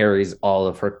Ahsoka buries all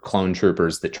of her clone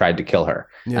troopers that tried to kill her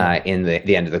in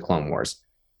the end of the Clone Wars.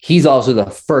 He's also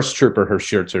the first trooper her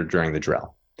shoots her during the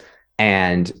drill.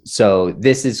 And so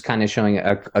this is kind of showing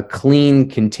a clean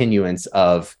continuance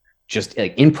of just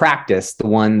like in practice, the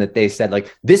one that they said,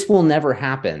 like, this will never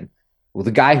happen. Well, the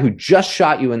guy who just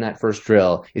shot you in that first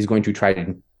drill is going to try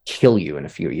to kill you in a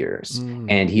few years.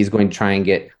 And he's going to try and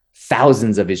get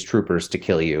thousands of his troopers to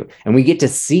kill you. And we get to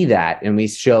see that. And we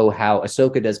show how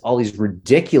Ahsoka does all these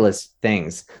ridiculous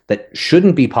things that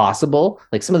shouldn't be possible.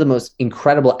 Like some of the most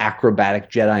incredible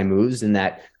acrobatic Jedi moves in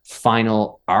that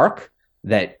final arc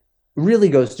that really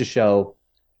goes to show,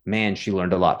 man, she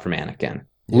learned a lot from Anakin.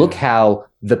 Look how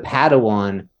the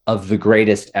Padawan of the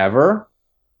greatest ever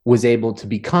was able to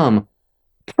become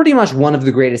pretty much one of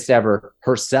the greatest ever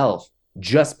herself,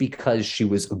 just because she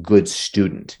was a good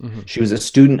student. She was a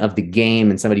student of the game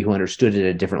and somebody who understood it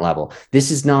at a different level.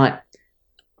 This is not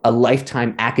a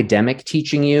lifetime academic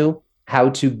teaching you how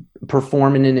to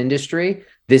perform in an industry.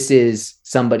 This is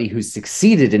somebody who's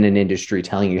succeeded in an industry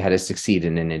telling you how to succeed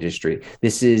in an industry.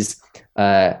 This is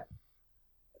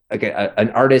like an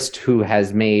artist who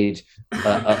has made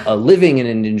a living in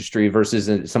an industry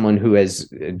versus someone who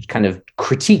has kind of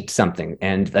critiqued something.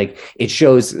 And like it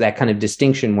shows that kind of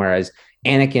distinction, whereas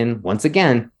Anakin, once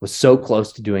again, was so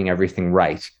close to doing everything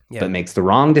right, but makes the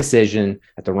wrong decision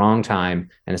at the wrong time.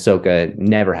 And Ahsoka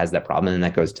never has that problem. And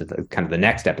that goes to the kind of the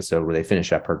next episode where they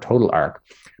finish up her total arc.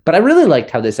 But I really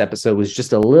liked how this episode was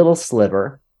just a little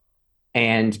sliver.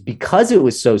 And because it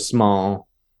was so small,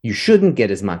 you shouldn't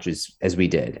get as much as we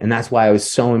did. And that's why I was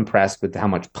so impressed with how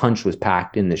much punch was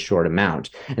packed in this short amount,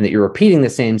 and that you're repeating the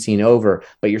same scene over,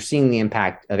 but you're seeing the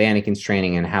impact of Anakin's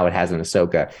training and how it has on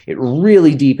Ahsoka. It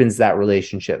really deepens that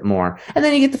relationship more. And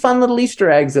then you get the fun little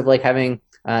Easter eggs of like having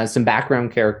some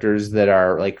background characters that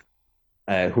are like,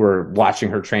 who are watching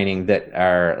her training, that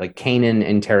are like Kanan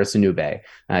and Tara Sinube.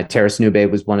 Tara Sinube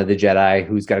was one of the Jedi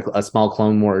who's got a small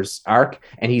Clone Wars arc,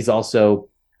 and he's also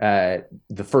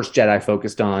the first Jedi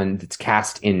focused on that's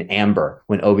cast in amber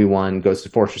when Obi-Wan goes to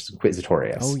Fortress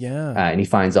Inquisitorius. Oh, yeah. And he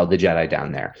finds all the Jedi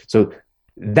down there. So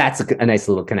that's a nice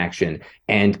little connection.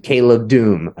 And Caleb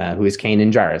Doom, who is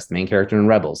Kanan Jarrus, the main character in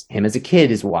Rebels, him as a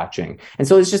kid is watching. And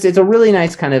so it's a really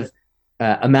nice kind of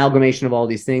amalgamation of all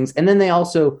these things. And then they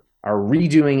also are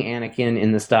redoing Anakin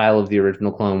in the style of the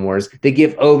original Clone Wars. They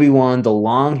give Obi-Wan the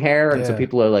long hair, and so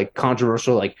people are like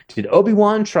controversial, like, did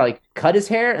Obi-Wan try like cut his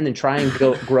hair and then try and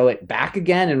grow it back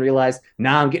again and realize,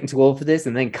 nah, I'm getting too old for this,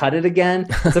 and then cut it again?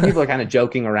 Some people are kind of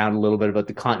joking around a little bit about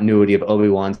the continuity of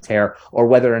Obi-Wan's hair, or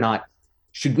whether or not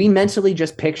should we mentally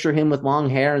just picture him with long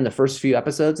hair in the first few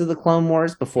episodes of the Clone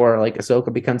Wars before like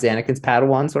Ahsoka becomes Anakin's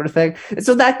Padawan sort of thing. And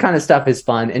so that kind of stuff is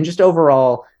fun, and just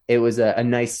overall it was a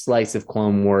nice slice of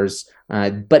Clone Wars,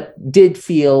 but did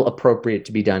feel appropriate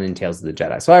to be done in Tales of the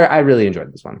Jedi. So I really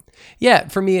enjoyed this one. Yeah,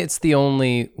 for me, it's the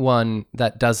only one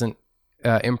that doesn't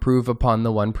improve upon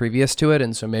the one previous to it,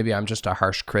 and so maybe I'm just a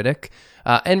harsh critic.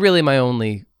 And really, my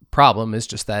only problem is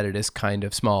just that it is kind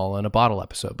of small in a bottle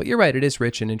episode. But you're right, it is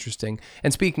rich and interesting.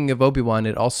 And speaking of Obi-Wan,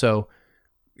 it also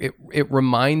it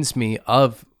reminds me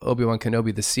of Obi-Wan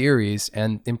Kenobi, the series,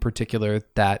 and in particular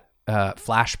that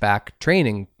flashback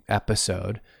training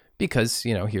episode, because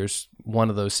here's one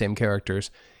of those same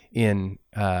characters in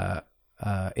the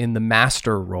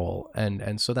master role,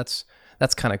 and so that's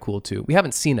kind of cool too. We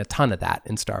haven't seen a ton of that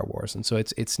in Star Wars, and so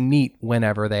it's neat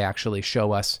whenever they actually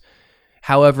show us,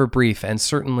 however brief, and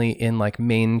certainly in like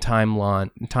main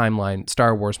timeline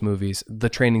Star Wars movies, the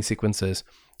training sequences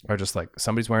are just like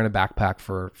somebody's wearing a backpack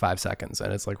for 5 seconds,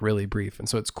 and it's like really brief, and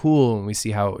so it's cool when we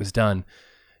see how it was done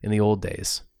in the old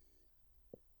days.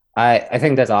 I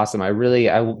think that's awesome.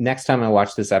 Next time I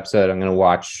watch this episode, I'm going to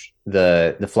watch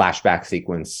the flashback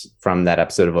sequence from that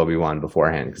episode of Obi-Wan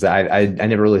beforehand, because I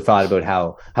never really thought about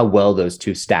how well those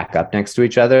two stack up next to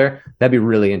each other. That'd be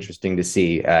really interesting to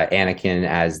see Anakin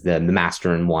as the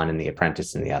master in one and the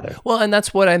apprentice in the other. Well, and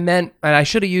that's what I meant, and I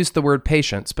should have used the word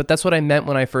patience, but that's what I meant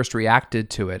when I first reacted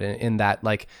to it, in that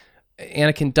like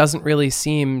Anakin doesn't really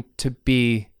seem to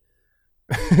be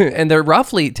and they're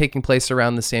roughly taking place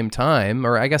around the same time,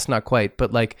 or I guess not quite,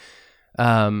 but like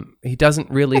he doesn't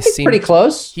really seem pretty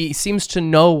close. He seems to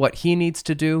know what he needs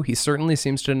to do. He certainly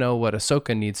seems to know what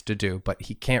Ahsoka needs to do, but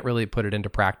he can't really put it into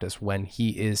practice when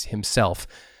he is himself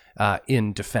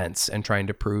in defense and trying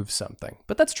to prove something.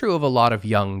 But that's true of a lot of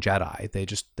young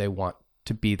Jedi. They want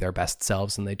to be their best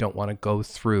selves, and they don't want to go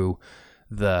through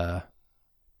the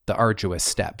arduous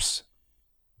steps.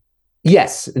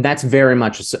 Yes, that's very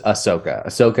much Ahsoka.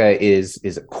 Ahsoka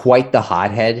is quite the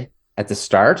hothead at the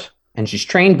start, and she's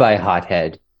trained by a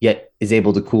hothead, yet is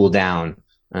able to cool down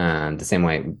the same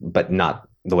way, but not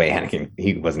the way Anakin,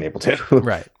 he wasn't able to.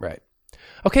 Right.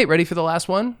 Okay, ready for the last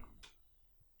one?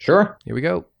 Sure. Here we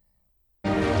go.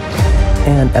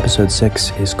 And episode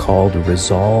 6 is called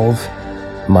Resolve.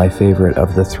 My favorite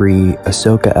of the 3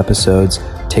 Ahsoka episodes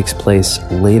takes place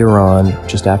later on,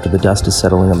 just after the dust is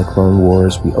settling on the Clone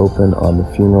Wars. We open on the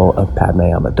funeral of Padme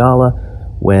Amidala,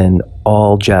 when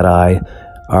all Jedi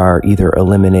are either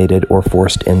eliminated or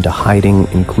forced into hiding,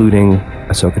 including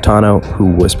Ahsoka Tano, who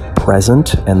was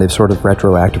present, and they've sort of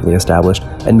retroactively established,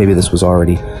 and maybe this was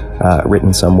already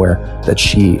written somewhere, that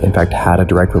she, in fact, had a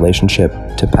direct relationship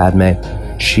to Padme.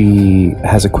 She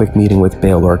has a quick meeting with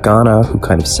Bail Organa, who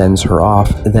kind of sends her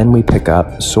off. Then we pick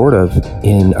up, sort of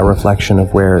in a reflection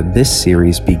of where this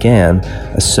series began,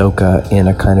 Ahsoka in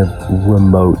a kind of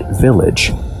remote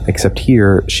village. Except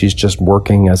here, she's just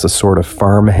working as a sort of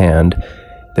farmhand.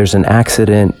 There's an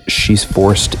accident, she's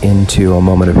forced into a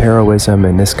moment of heroism,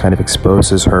 and this kind of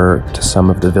exposes her to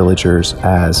some of the villagers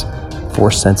as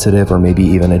Force sensitive, or maybe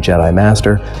even a Jedi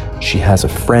Master. She has a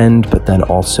friend, but then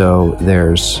also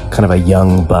there's kind of a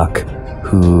young buck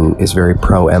who is very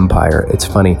pro-Empire. It's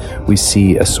funny, we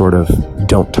see a sort of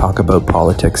don't talk about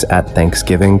politics at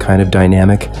Thanksgiving kind of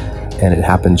dynamic, and it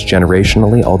happens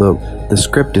generationally, although the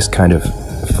script is kind of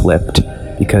flipped,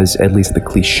 because at least the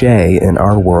cliche in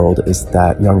our world is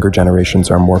that younger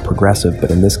generations are more progressive, but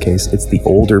in this case, it's the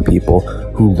older people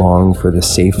who long for the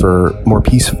safer, more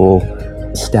peaceful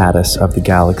status of the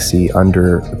galaxy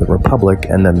under the Republic,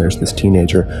 and then there's this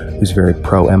teenager who's very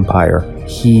pro-Empire.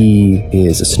 He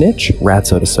is a snitch,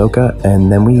 rats out Ahsoka,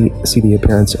 and then we see the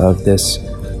appearance of this.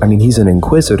 I mean, he's an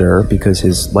Inquisitor because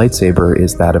his lightsaber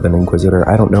is that of an Inquisitor.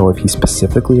 I don't know if he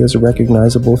specifically is a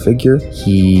recognizable figure.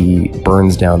 He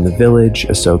burns down the village.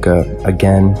 Ahsoka,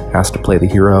 again, has to play the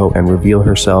hero and reveal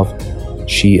herself.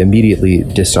 She immediately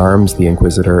disarms the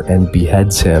Inquisitor and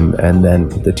beheads him, and then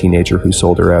the teenager who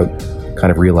sold her out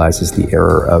kind of realizes the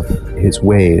error of his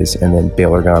ways, and then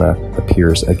Bail Organa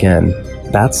appears again.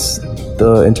 That's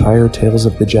the entire Tales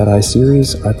of the Jedi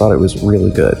series. I thought it was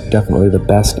really good. Definitely the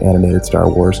best animated Star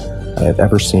Wars I have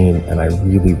ever seen, and I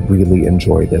really, really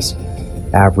enjoy this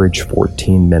average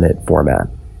 14-minute format.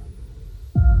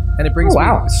 And it brings me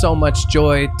so much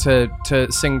joy to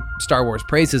sing Star Wars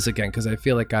praises again, because I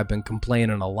feel like I've been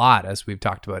complaining a lot as we've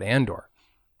talked about Andor.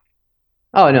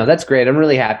 Oh, no, that's great. I'm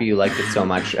really happy you liked it so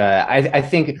much. I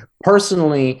think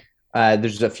personally,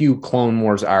 there's a few Clone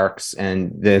Wars arcs,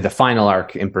 and the final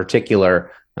arc in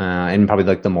particular, and probably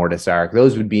like the Mortis arc.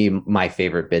 Those would be my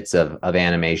favorite bits of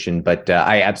animation. But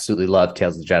I absolutely love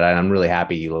Tales of the Jedi, and I'm really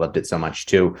happy you loved it so much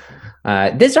too.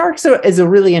 This arc is a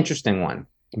really interesting one.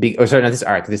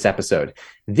 This episode.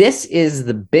 This is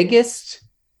the biggest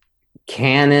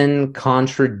canon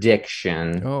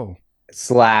contradiction /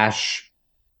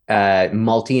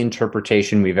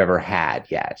 multi-interpretation we've ever had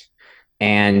yet.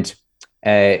 And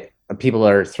people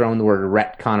are throwing the word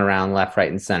retcon around left,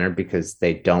 right, and center because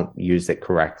they don't use it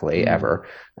correctly ever.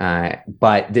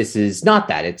 But this is not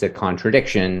that. It's a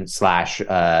contradiction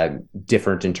 /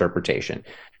 different interpretation.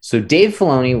 So Dave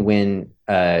Filoni, when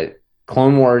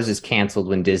Clone Wars is canceled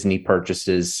when Disney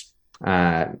purchases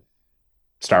Star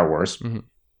Wars. Mm-hmm.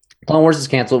 Clone Wars is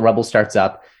canceled. Rebels starts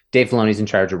up. Dave Filoni's in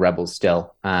charge of Rebels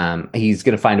still. He's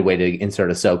going to find a way to insert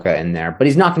Ahsoka in there, but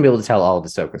he's not going to be able to tell all of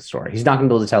Ahsoka's story. He's not going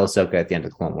to be able to tell Ahsoka at the end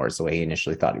of the Clone Wars the way he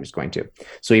initially thought he was going to.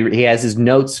 So he has his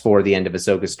notes for the end of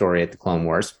Ahsoka's story at the Clone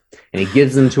Wars, and he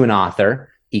gives them to an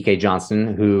author, E.K.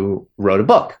 Johnston, who wrote a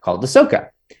book called Ahsoka.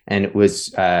 And it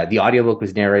was the audiobook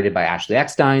was narrated by Ashley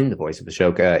Eckstein, the voice of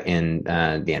Ahsoka in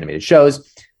the animated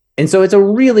shows. And so it's a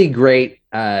really great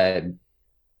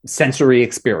sensory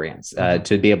experience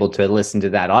to be able to listen to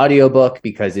that audiobook,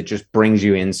 because it just brings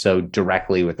you in so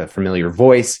directly with a familiar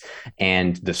voice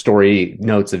and the story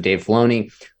notes of Dave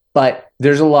Filoni. But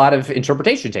there's a lot of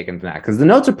interpretation taken from that, because the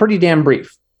notes are pretty damn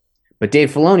brief. But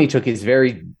Dave Filoni took his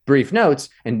very brief notes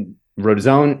and wrote his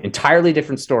own entirely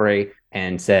different story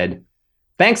and said,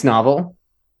 "Thanks, novel,"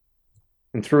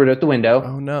 and threw it out the window.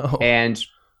 Oh, no. And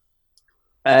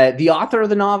the author of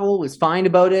the novel was fine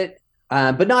about it,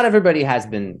 but not everybody has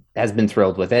been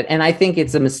thrilled with it. And I think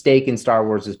it's a mistake in Star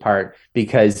Wars' part,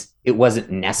 because it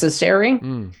wasn't necessary.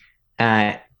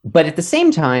 But at the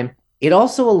same time, it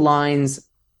also aligns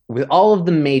with all of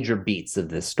the major beats of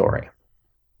this story.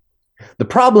 The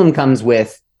problem comes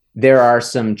with there are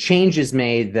some changes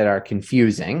made that are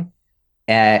confusing.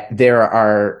 There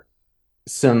are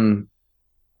some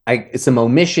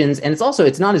omissions, and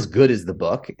it's not as good as the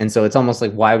book, and so it's almost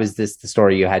like, why was this the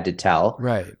story you had to tell?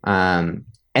 Right. And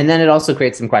then it also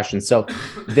creates some questions. So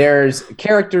there's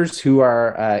characters who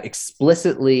are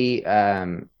explicitly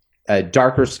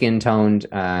darker skin toned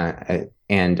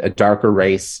and a darker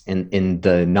race in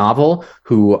the novel,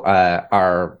 who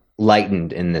are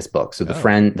lightened in this book. So the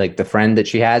friend that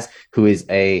she has, who is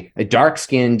a dark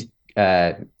skinned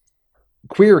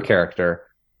queer character,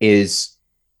 is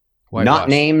not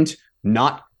named,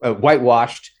 not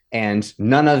whitewashed, and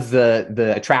none of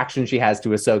the attraction she has to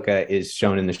Ahsoka is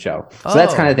shown in the show. So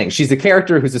that's kind of thing. She's a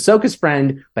character who's Ahsoka's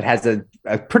friend, but has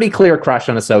a pretty clear crush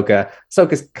on Ahsoka.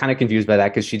 Ahsoka's kind of confused by that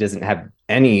because she doesn't have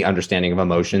any understanding of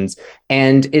emotions.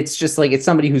 And it's just like, it's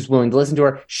somebody who's willing to listen to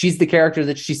her. She's the character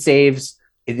that she saves.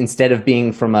 Instead of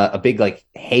being from a big like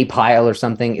hay pile or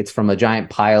something, it's from a giant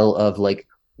pile of like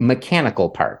mechanical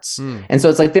parts. And so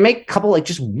it's like they make a couple like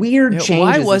just weird changes.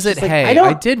 Why was it hay?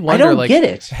 I did wonder. I don't get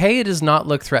it. Hay does not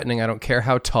look threatening. I don't care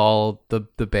how tall the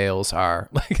bales are.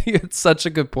 Like, it's such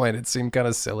a good point. It seemed kind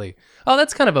of silly. Oh,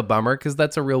 that's kind of a bummer, because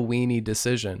that's a real weenie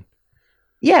decision.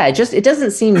 Yeah, it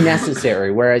doesn't seem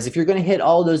necessary. Whereas if you're going to hit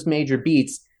all those major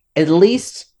beats, at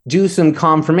least do some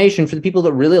confirmation for the people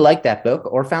that really like that book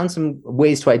or found some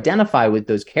ways to identify with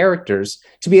those characters,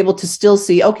 to be able to still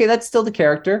see, okay, that's still the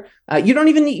character. You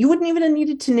wouldn't even have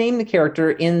needed to name the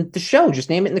character in the show. Just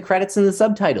name it in the credits and the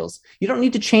subtitles. You don't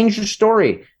need to change your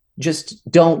story. Just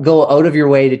don't go out of your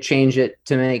way to change it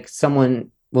to make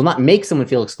someone, well, not make someone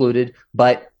feel excluded,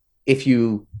 but if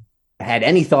you had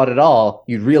any thought at all,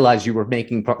 you'd realize you were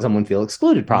making someone feel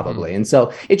excluded, probably. And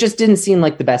so it just didn't seem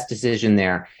like the best decision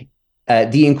there.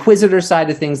 The Inquisitor side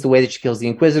of things, the way that she kills the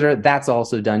Inquisitor, that's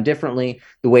also done differently.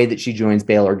 The way that she joins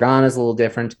Bail Organa is a little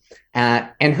different.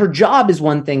 And her job is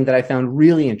one thing that I found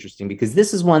really interesting, because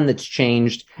this is one that's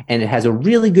changed and it has a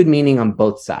really good meaning on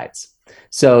both sides.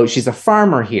 So she's a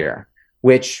farmer here,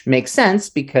 which makes sense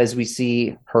because we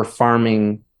see her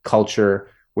farming culture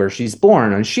where she's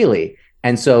born on Shili.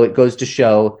 And so it goes to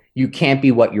show you can't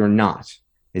be what you're not,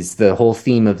 is the whole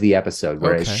theme of the episode,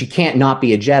 whereas she can't not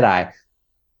be a Jedi,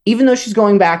 even though she's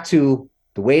going back to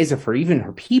the ways of even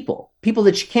her people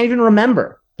that she can't even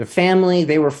remember. Their family,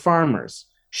 they were farmers.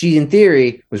 She, in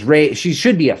theory, was raised, she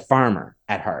should be a farmer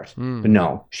at heart, but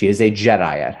no, she is a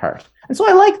Jedi at heart. And so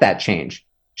I like that change.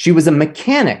 She was a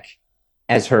mechanic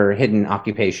as her hidden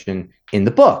occupation in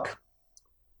the book,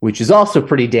 which is also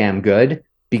pretty damn good,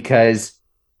 because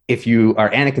if you are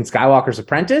Anakin Skywalker's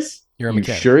apprentice, you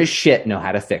sure as shit know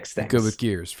how to fix things. Good with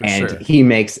gears, for sure. And he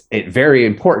makes it very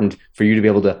important for you to be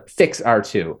able to fix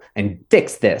R2 and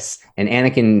fix this. And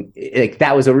Anakin, like,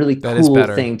 that was a really cool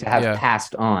thing to have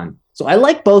passed on. So I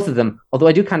like both of them, although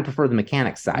I do kind of prefer the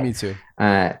mechanics side. Me too.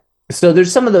 So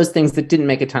there's some of those things that didn't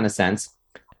make a ton of sense.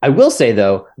 I will say,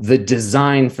 though, the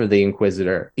design for the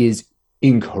Inquisitor is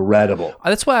incredible.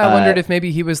 That's why I wondered if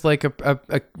maybe he was like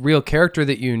a real character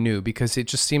that you knew, because it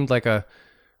just seemed like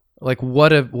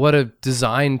what a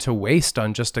design to waste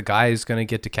on just a guy who's going to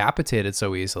get decapitated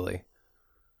so easily.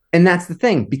 And that's the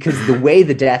thing, because the way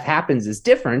the death happens is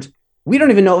different. We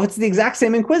don't even know if it's the exact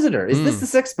same Inquisitor. Is this the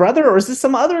sixth brother, or is this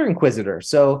some other Inquisitor?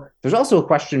 So there's also a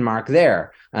question mark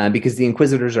there, because the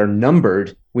Inquisitors are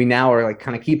numbered. We now are like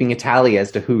kind of keeping a tally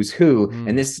as to who's who.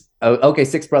 And this,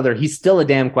 sixth brother, he's still a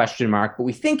damn question mark, but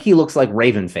we think he looks like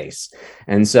Ravenface.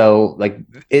 And so like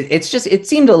it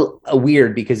seemed a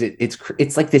weird, because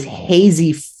it's like this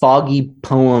hazy, foggy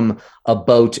poem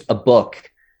about a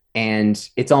book, and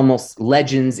it's almost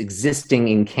legends existing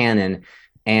in canon.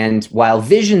 And while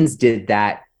Visions did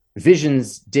that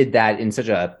in such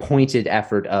a pointed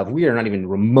effort of, we are not even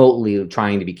remotely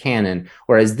trying to be canon,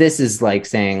 whereas this is like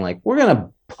saying, like, we're going to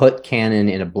put canon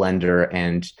in a blender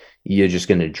and you're just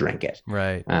going to drink it.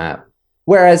 Right.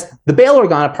 Whereas the Bail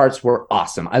Organa parts were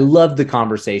awesome. I loved the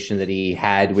conversation that he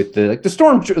had with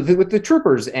with the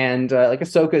troopers, and like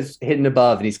Ahsoka's hidden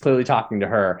above and he's clearly talking to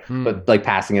her, but like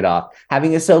passing it off.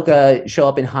 Having Ahsoka show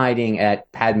up in hiding at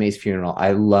Padme's funeral,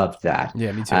 I loved that.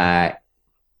 Yeah, me too.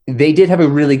 They did have a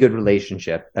really good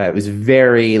relationship. It was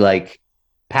very like,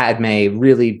 Padme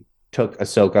really took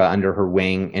Ahsoka under her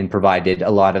wing and provided a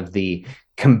lot of the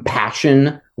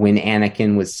compassion when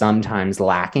Anakin was sometimes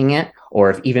lacking it,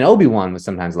 or if even Obi-Wan was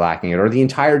sometimes lacking it, or the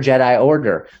entire Jedi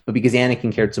Order. But because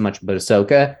Anakin cared so much about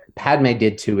Ahsoka, Padme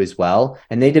did too as well.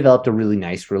 And they developed a really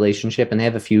nice relationship, and they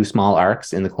have a few small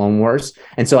arcs in the Clone Wars.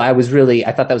 And so I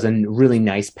thought that was a really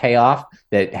nice payoff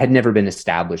that had never been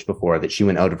established before, that she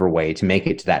went out of her way to make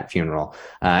it to that funeral.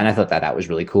 And I thought that was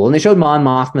really cool. And they showed Mon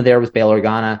Mothma there with Bail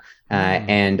Organa,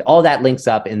 and all that links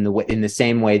up in the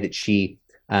same way that she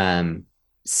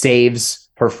saves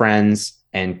her friends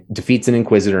and defeats an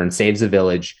Inquisitor and saves a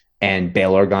village, and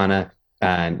Bail Organa,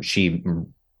 she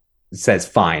says,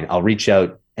 fine, I'll reach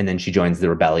out, and then she joins the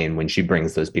rebellion when she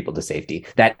brings those people to safety.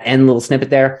 That end little snippet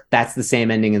there, that's the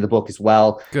same ending in the book as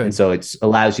well. Good. And so it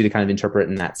allows you to kind of interpret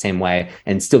in that same way,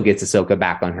 and still gets Ahsoka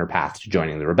back on her path to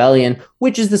joining the rebellion,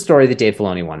 which is the story that Dave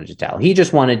Filoni wanted to tell. He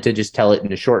just wanted to just tell it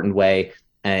in a shortened way.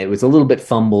 It was a little bit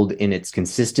fumbled in its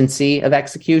consistency of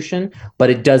execution,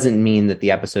 but it doesn't mean that the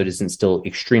episode isn't still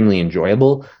extremely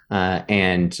enjoyable,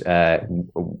 and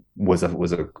was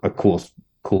a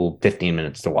cool 15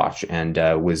 minutes to watch, and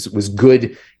was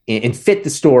good and fit the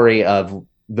story of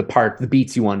the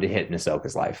beats you wanted to hit in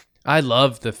Ahsoka's life. I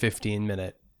love the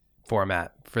 15-minute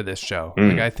format for this show.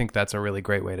 Like, I think that's a really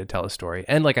great way to tell a story.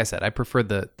 And like I said, I prefer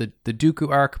the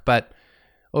Dooku arc, but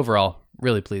overall,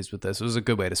 really pleased with this. It was a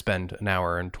good way to spend an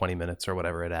hour and 20 minutes or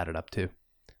whatever it added up to.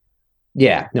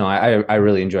 Yeah, no, I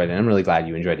really enjoyed it. I'm really glad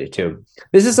you enjoyed it too.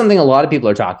 This is something a lot of people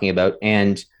are talking about,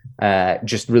 and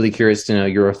just really curious to know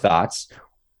your thoughts.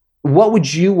 What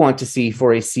would you want to see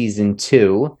for a season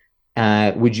 2?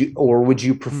 Would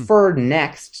you prefer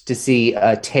next to see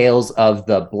Tales of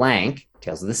the Blank,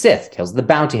 Tales of the Sith, Tales of the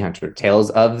Bounty Hunter, Tales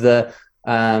of the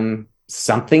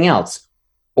something else?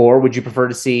 Or would you prefer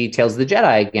to see Tales of the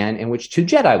Jedi again? And which 2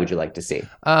 Jedi would you like to see?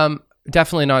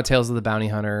 Definitely not Tales of the Bounty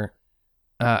Hunter.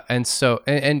 And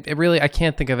it really, I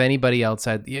can't think of anybody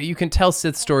outside. You can tell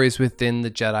Sith stories within the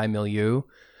Jedi milieu.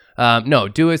 No,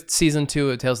 do a season 2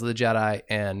 of Tales of the Jedi,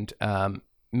 and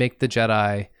make the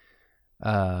Jedi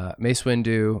Mace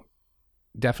Windu,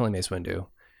 definitely Mace Windu.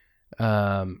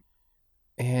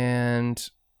 And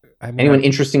I mean, anyone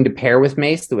interesting to pair with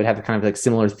Mace that would have kind of like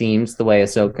similar themes the way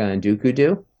Ahsoka and Dooku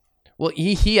do? Well,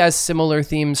 he has similar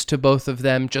themes to both of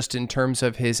them, just in terms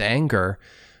of his anger.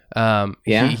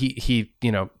 He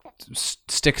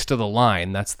sticks to the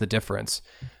line. That's the difference.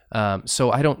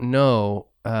 So I don't know.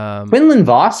 Quinlan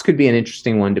Voss could be an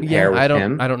interesting one to pair with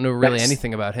him. I don't know really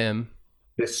anything about him.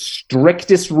 The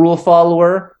strictest rule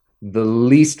follower, the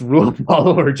least rule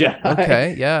follower Jedi.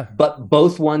 Okay, yeah. But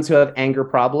both ones who have anger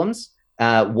problems.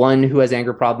 One who has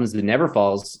anger problems that never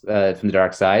falls from the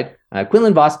dark side.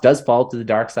 Quinlan Voss does fall to the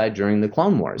dark side during the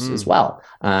Clone Wars as well.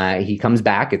 He comes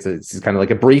back. It's kind of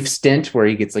like a brief stint where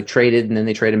he gets like traded and then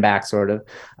they trade him back, sort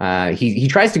of. He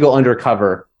tries to go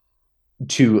undercover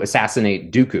to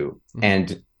assassinate Dooku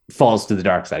and falls to the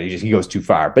dark side. He goes too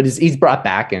far, but he's brought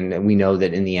back, and we know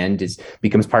that in the end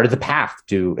becomes part of the path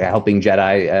to helping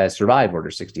Jedi survive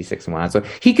Order 66 and whatnot. So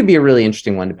he could be a really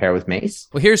interesting one to pair with Mace.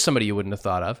 Well, here's somebody you wouldn't have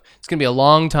thought of. It's going to be a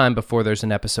long time before there's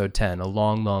an episode 10, a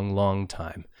long, long, long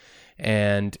time.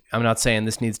 And I'm not saying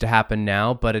this needs to happen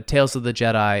now, but a Tales of the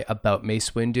Jedi about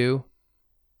Mace Windu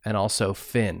and also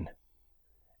Finn.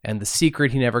 And the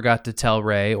secret he never got to tell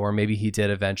Rey, or maybe he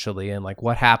did eventually, and like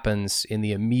what happens in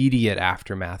the immediate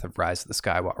aftermath of Rise of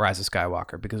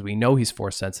Skywalker, because we know he's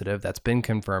Force sensitive. That's been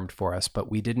confirmed for us,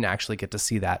 but we didn't actually get to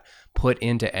see that put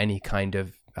into any kind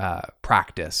of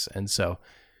practice. And so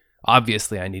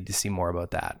obviously I need to see more about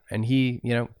that. And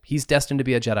he's destined to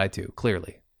be a Jedi too,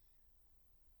 clearly.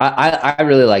 I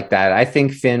really like that. I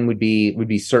think Finn would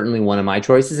be certainly one of my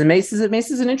choices, and Mace is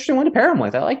an interesting one to pair him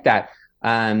with. I like that.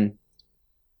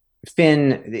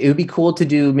 Finn, it would be cool to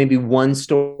do maybe one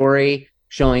story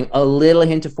showing a little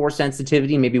hint of Force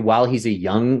sensitivity, maybe while he's a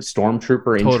young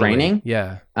stormtrooper in training.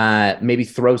 Yeah. Maybe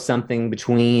throw something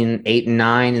between 8 and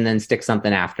 9, and then stick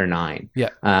something after 9.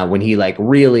 Yeah. When he like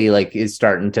really like is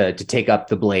starting to take up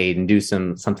the blade and do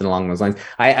something along those lines.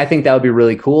 I think that would be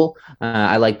really cool.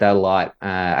 I like that a lot.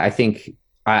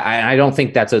 I don't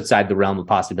think that's outside the realm of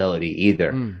possibility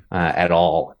either at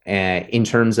all. In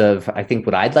terms of, I think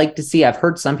what I'd like to see, I've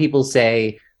heard some people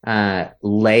say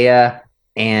Leia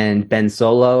and Ben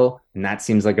Solo, and that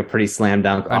seems like a pretty slam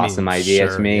dunk awesome idea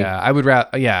to me. Yeah, I would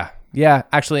rather. Yeah.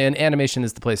 Actually, and animation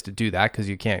is the place to do that, because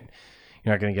you're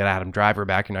not going to get Adam Driver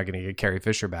back. You're not going to get Carrie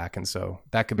Fisher back, and so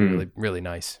that could be really, really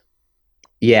nice.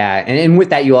 Yeah, and with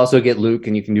that, you also get Luke,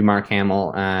 and you can do Mark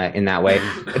Hamill in that way.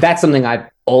 That's something I've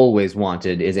always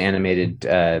wanted, is animated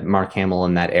Mark Hamill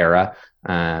in that era.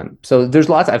 So there's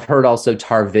lots. I've heard also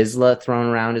Tar Vizsla thrown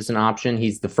around as an option.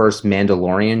 He's the first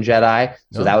Mandalorian Jedi,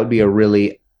 so that would be a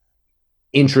really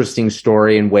interesting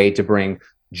story and way to bring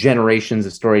generations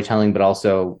of storytelling, but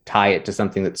also tie it to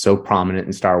something that's so prominent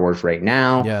in Star Wars right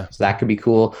now. Yeah, so that could be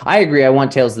cool. I agree. I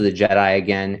want Tales of the Jedi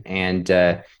again, and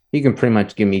you can pretty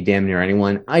much give me damn near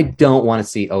anyone. I don't want to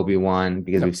see Obi-Wan,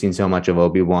 because we've seen so much of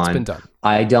Obi-Wan. It's been done.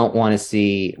 I don't want to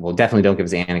see, definitely don't give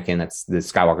us Anakin. That's the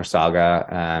Skywalker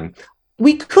saga.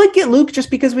 We could get Luke,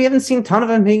 just because we haven't seen a ton of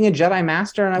him being a Jedi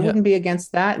Master, and I wouldn't be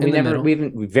against that.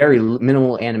 We very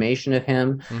minimal animation of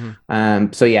him.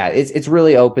 So yeah, it's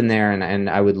really open there, and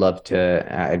I would love to.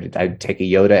 I'd take a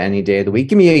Yoda any day of the week.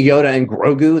 Give me a Yoda and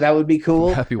Grogu, that would be cool.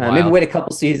 That'd be wild. Maybe wait a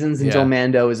couple seasons until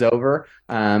Mando is over.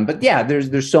 But yeah,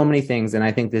 there's so many things, and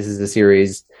I think this is a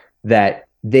series that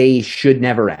they should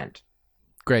never end.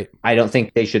 Great. I don't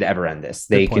think they should ever end this.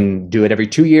 They can do it every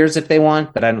 2 years if they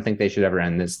want, but I don't think they should ever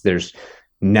end this. There's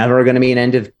never going to be an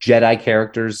end of Jedi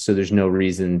characters, so there's no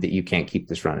reason that you can't keep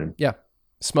this running. Yeah.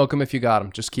 Smoke them if you got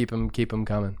them. Just keep them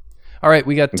coming. All right,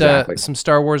 we got some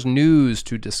Star Wars news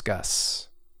to discuss,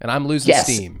 and I'm losing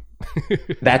steam.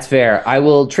 That's fair. I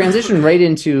will transition right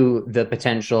into the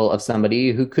potential of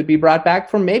somebody who could be brought back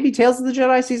from maybe Tales of the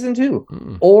Jedi Season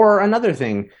 2, or another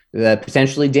thing,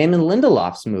 potentially Damon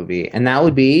Lindelof's movie, and that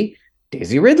would be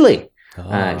Daisy Ridley.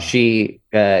 She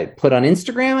put on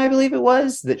Instagram, I believe it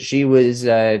was, that she was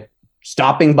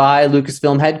stopping by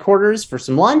Lucasfilm headquarters for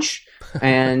some lunch,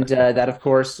 and that, of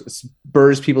course,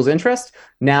 spurs people's interest.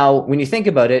 Now, when you think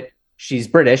about it, she's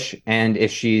British, and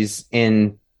if she's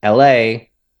in LA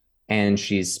and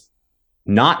she's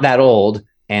not that old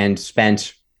and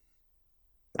spent,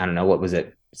 I don't know, what was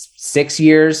it, 6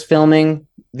 years filming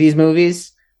these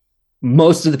movies,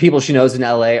 most of the people she knows in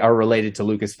LA are related to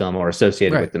Lucasfilm or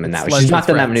associated with them in that way. She's not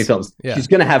done that many films. Yeah. She's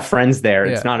going to have friends there.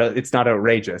 Yeah. It's not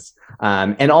outrageous.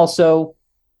 And also,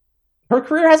 her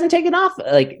career hasn't taken off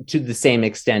like to the same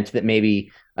extent that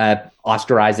maybe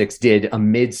Oscar Isaacs did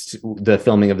amidst the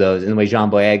filming of those, in the way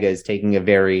Jean Boyega is taking a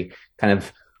very kind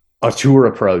of auteur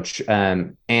approach.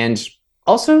 And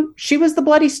also, she was the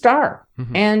bloody star,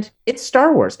 and it's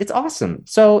Star Wars. It's awesome.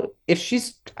 So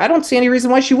I don't see any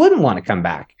reason why she wouldn't want to come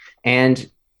back. And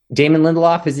Damon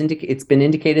Lindelof has it's been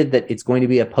indicated that it's going to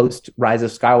be a post Rise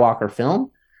of Skywalker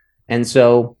film. And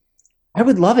so I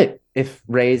would love it if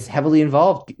Rey's heavily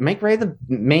involved. Make Rey the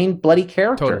main bloody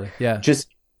character. Totally. Yeah.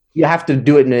 Just, you have to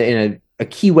do it in a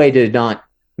key way to not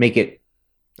make it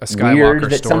A Skywalker weird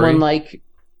that story. someone like,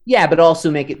 yeah, but also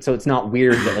make it so it's not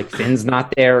weird that like Finn's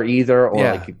not there either, or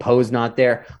Yeah. like Poe's not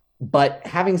there. But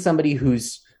having somebody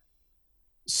who's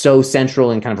so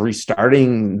central in kind of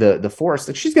restarting the Force,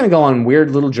 like she's going to go on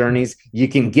weird little journeys. You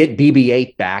can get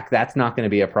BB-8 back. That's not going to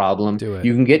be a problem. Do it.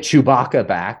 You can get Chewbacca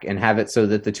back and have it so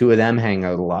that the two of them hang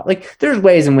out a lot. Like there's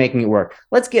ways in making it work.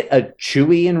 Let's get a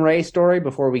Chewie and Rey story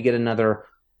before we get another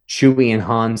Chewie and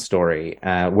Han story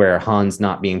where Han's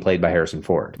not being played by Harrison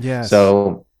Ford. Yes.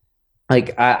 So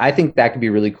like, I think that could be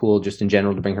really cool just in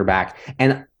general to bring her back.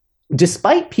 And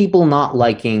despite people not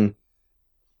liking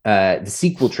the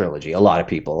sequel trilogy, a lot of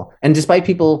people, and despite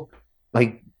people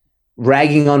like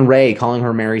ragging on Rey, calling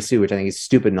her Mary Sue, which I think is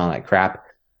stupid and all that crap,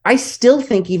 I still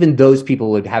think even those people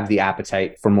would have the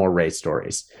appetite for more Rey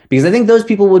stories, because I think those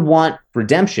people would want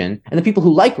redemption, and the people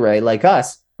who like Rey, like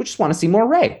us, would just want to see more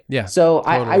Rey. Yeah, So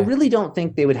totally. I really don't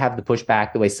think they would have the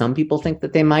pushback the way some people think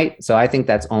that they might. So I think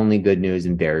that's only good news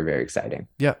and very, very exciting.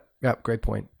 Yeah, great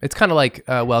point. It's kind of like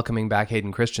welcoming back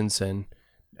Hayden Christensen.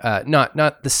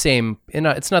 Not the same.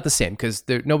 It's not the same because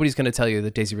nobody's going to tell you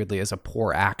that Daisy Ridley is a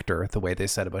poor actor the way they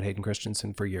said about Hayden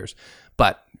Christensen for years.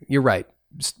 But you're right.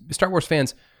 Star Wars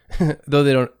fans, though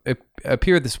they don't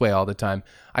appear this way all the time,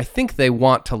 I think they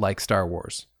want to like Star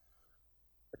Wars.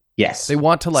 Yes. They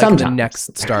want to like Sometimes. the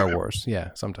next Star Wars.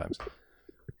 Yeah, sometimes.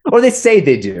 Or they say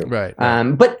they do. Right.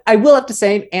 But I will have to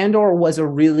say, Andor was a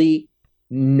really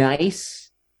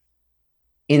nice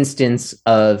instance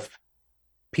of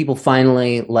people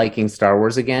finally liking Star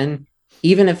Wars again,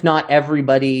 even if not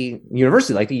everybody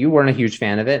universally liked it. You weren't a huge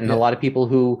fan of it, and a lot of people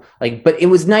who like, but it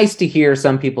was nice to hear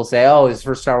some people say, oh, it's the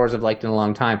first Star Wars I've liked in a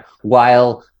long time.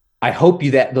 While I hope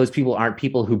that those people aren't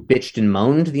people who bitched and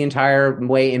moaned the entire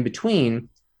way in between,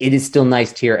 it is still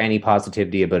nice to hear any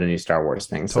positivity about a new Star Wars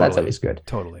thing. So that's always good.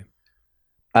 Totally.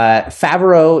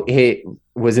 Favreau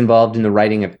was involved in the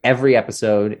writing of every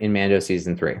episode in Mando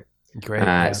season 3.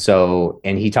 Great. So,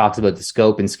 and he talks about the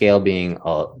scope and scale being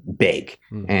big,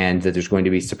 and that there's going to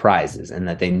be surprises, and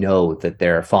that they know that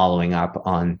they're following up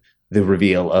on the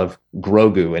reveal of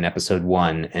Grogu in episode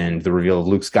 1 and the reveal of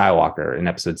Luke Skywalker in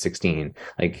episode 16.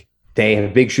 Like, they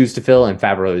have big shoes to fill, and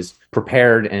Favreau is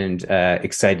prepared and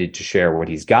excited to share what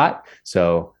he's got.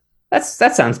 So that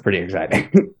sounds pretty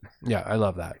exciting. Yeah, I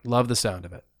love that. Love the sound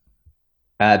of it.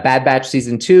 Bad Batch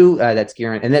season 2, that's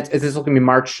gearing, and this is going to be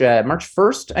March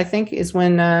 1st, I think, is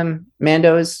when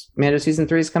Mando season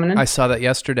 3 is coming in. I saw that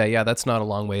yesterday. Yeah, that's not a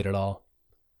long wait at all.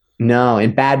 No,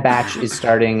 and Bad Batch is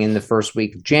starting in the first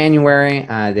week of January. They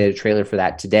had a trailer for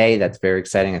that today. That's very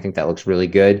exciting. I think that looks really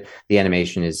good. The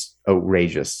animation is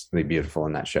outrageously beautiful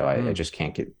in that show. I just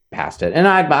can't get past it, and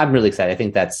I'm really excited. I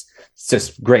think that's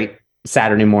just great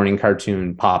Saturday morning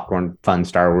cartoon popcorn fun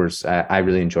Star Wars. I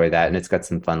really enjoy that, and it's got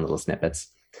some fun little snippets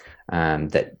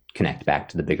that connect back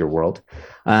to the bigger world.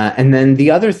 And then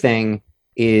the other thing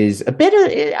is a bit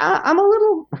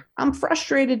of I'm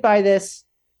frustrated by this.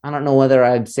 I don't know whether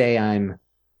I'd say I'm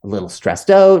a little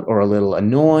stressed out or a little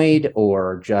annoyed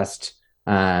or just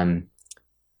I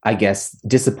guess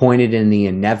disappointed in the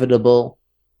inevitable,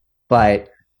 but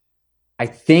I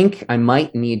think I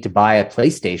might need to buy a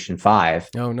PlayStation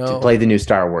 5 to play the new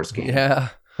Star Wars game. Yeah.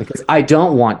 Because I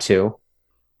don't want to,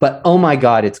 but oh my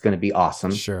God, it's going to be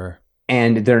awesome. Sure.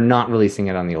 And they're not releasing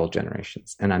it on the old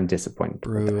generations, and I'm disappointed.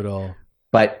 Brutal.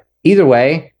 But either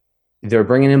way, they're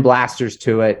bringing in blasters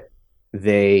to it.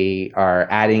 They are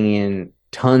adding in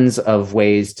tons of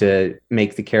ways to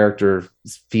make the character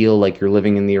feel like you're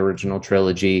living in the original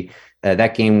trilogy.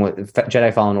 That game,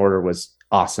 Jedi Fallen Order, was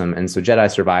awesome. And so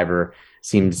Jedi Survivor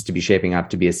seems to be shaping up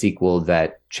to be a sequel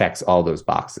that checks all those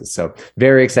boxes. So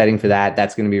very exciting for that.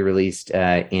 That's going to be released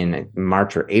in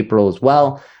March or April as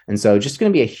well. And so just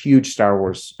going to be a huge Star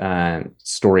Wars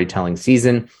storytelling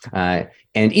season.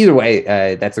 And either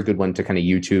way, that's a good one to kind of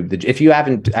YouTube. If you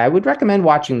haven't, I would recommend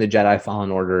watching the Jedi Fallen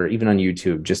Order, even on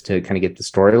YouTube, just to kind of get the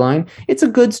storyline. It's a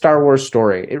good Star Wars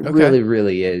story. It really,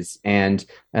 really is. And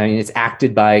I mean, it's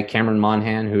acted by Cameron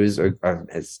Monaghan, who is an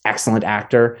excellent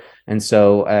actor. And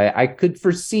so I could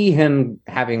foresee him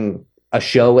having a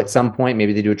show at some point.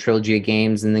 Maybe they do a trilogy of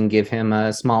games and then give him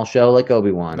a small show like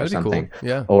Obi-Wan or something. Cool.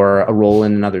 Yeah. Or a role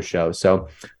in another show. So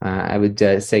I would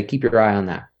say keep your eye on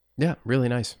that. Yeah, really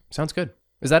nice. Sounds good.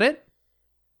 Is that it?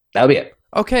 That'll be it.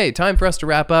 Okay, time for us to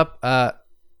wrap up.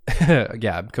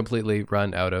 Yeah, I'm completely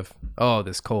run out of,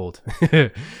 this cold.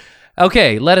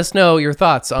 Okay, let us know your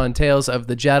thoughts on Tales of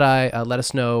the Jedi. Let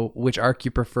us know which arc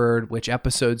you preferred, which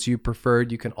episodes you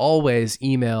preferred. You can always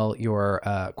email your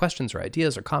questions or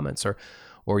ideas or comments or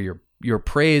your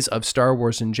praise of Star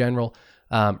Wars in general.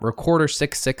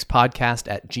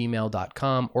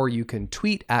 recorder66podcast@gmail.com, or you can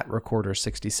tweet at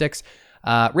recorder66.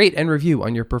 Rate and review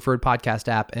on your preferred podcast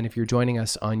app. And if you're joining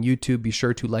us on YouTube, be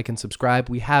sure to like and subscribe.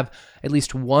 We have at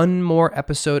least one more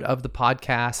episode of the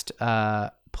podcast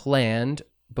planned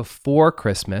before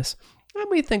Christmas. And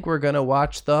we think we're going to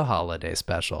watch the holiday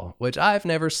special, which I've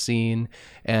never seen,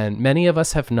 and many of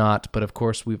us have not. But of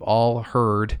course, we've all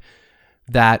heard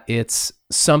that it's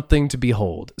something to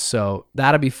behold. So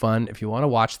that'll be fun. If you want to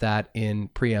watch that in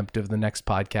preempt of the next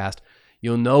podcast,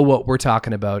 you'll know what we're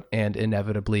talking about and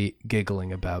inevitably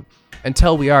giggling about.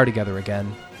 Until we are together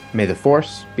again, May the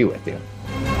Force be with you.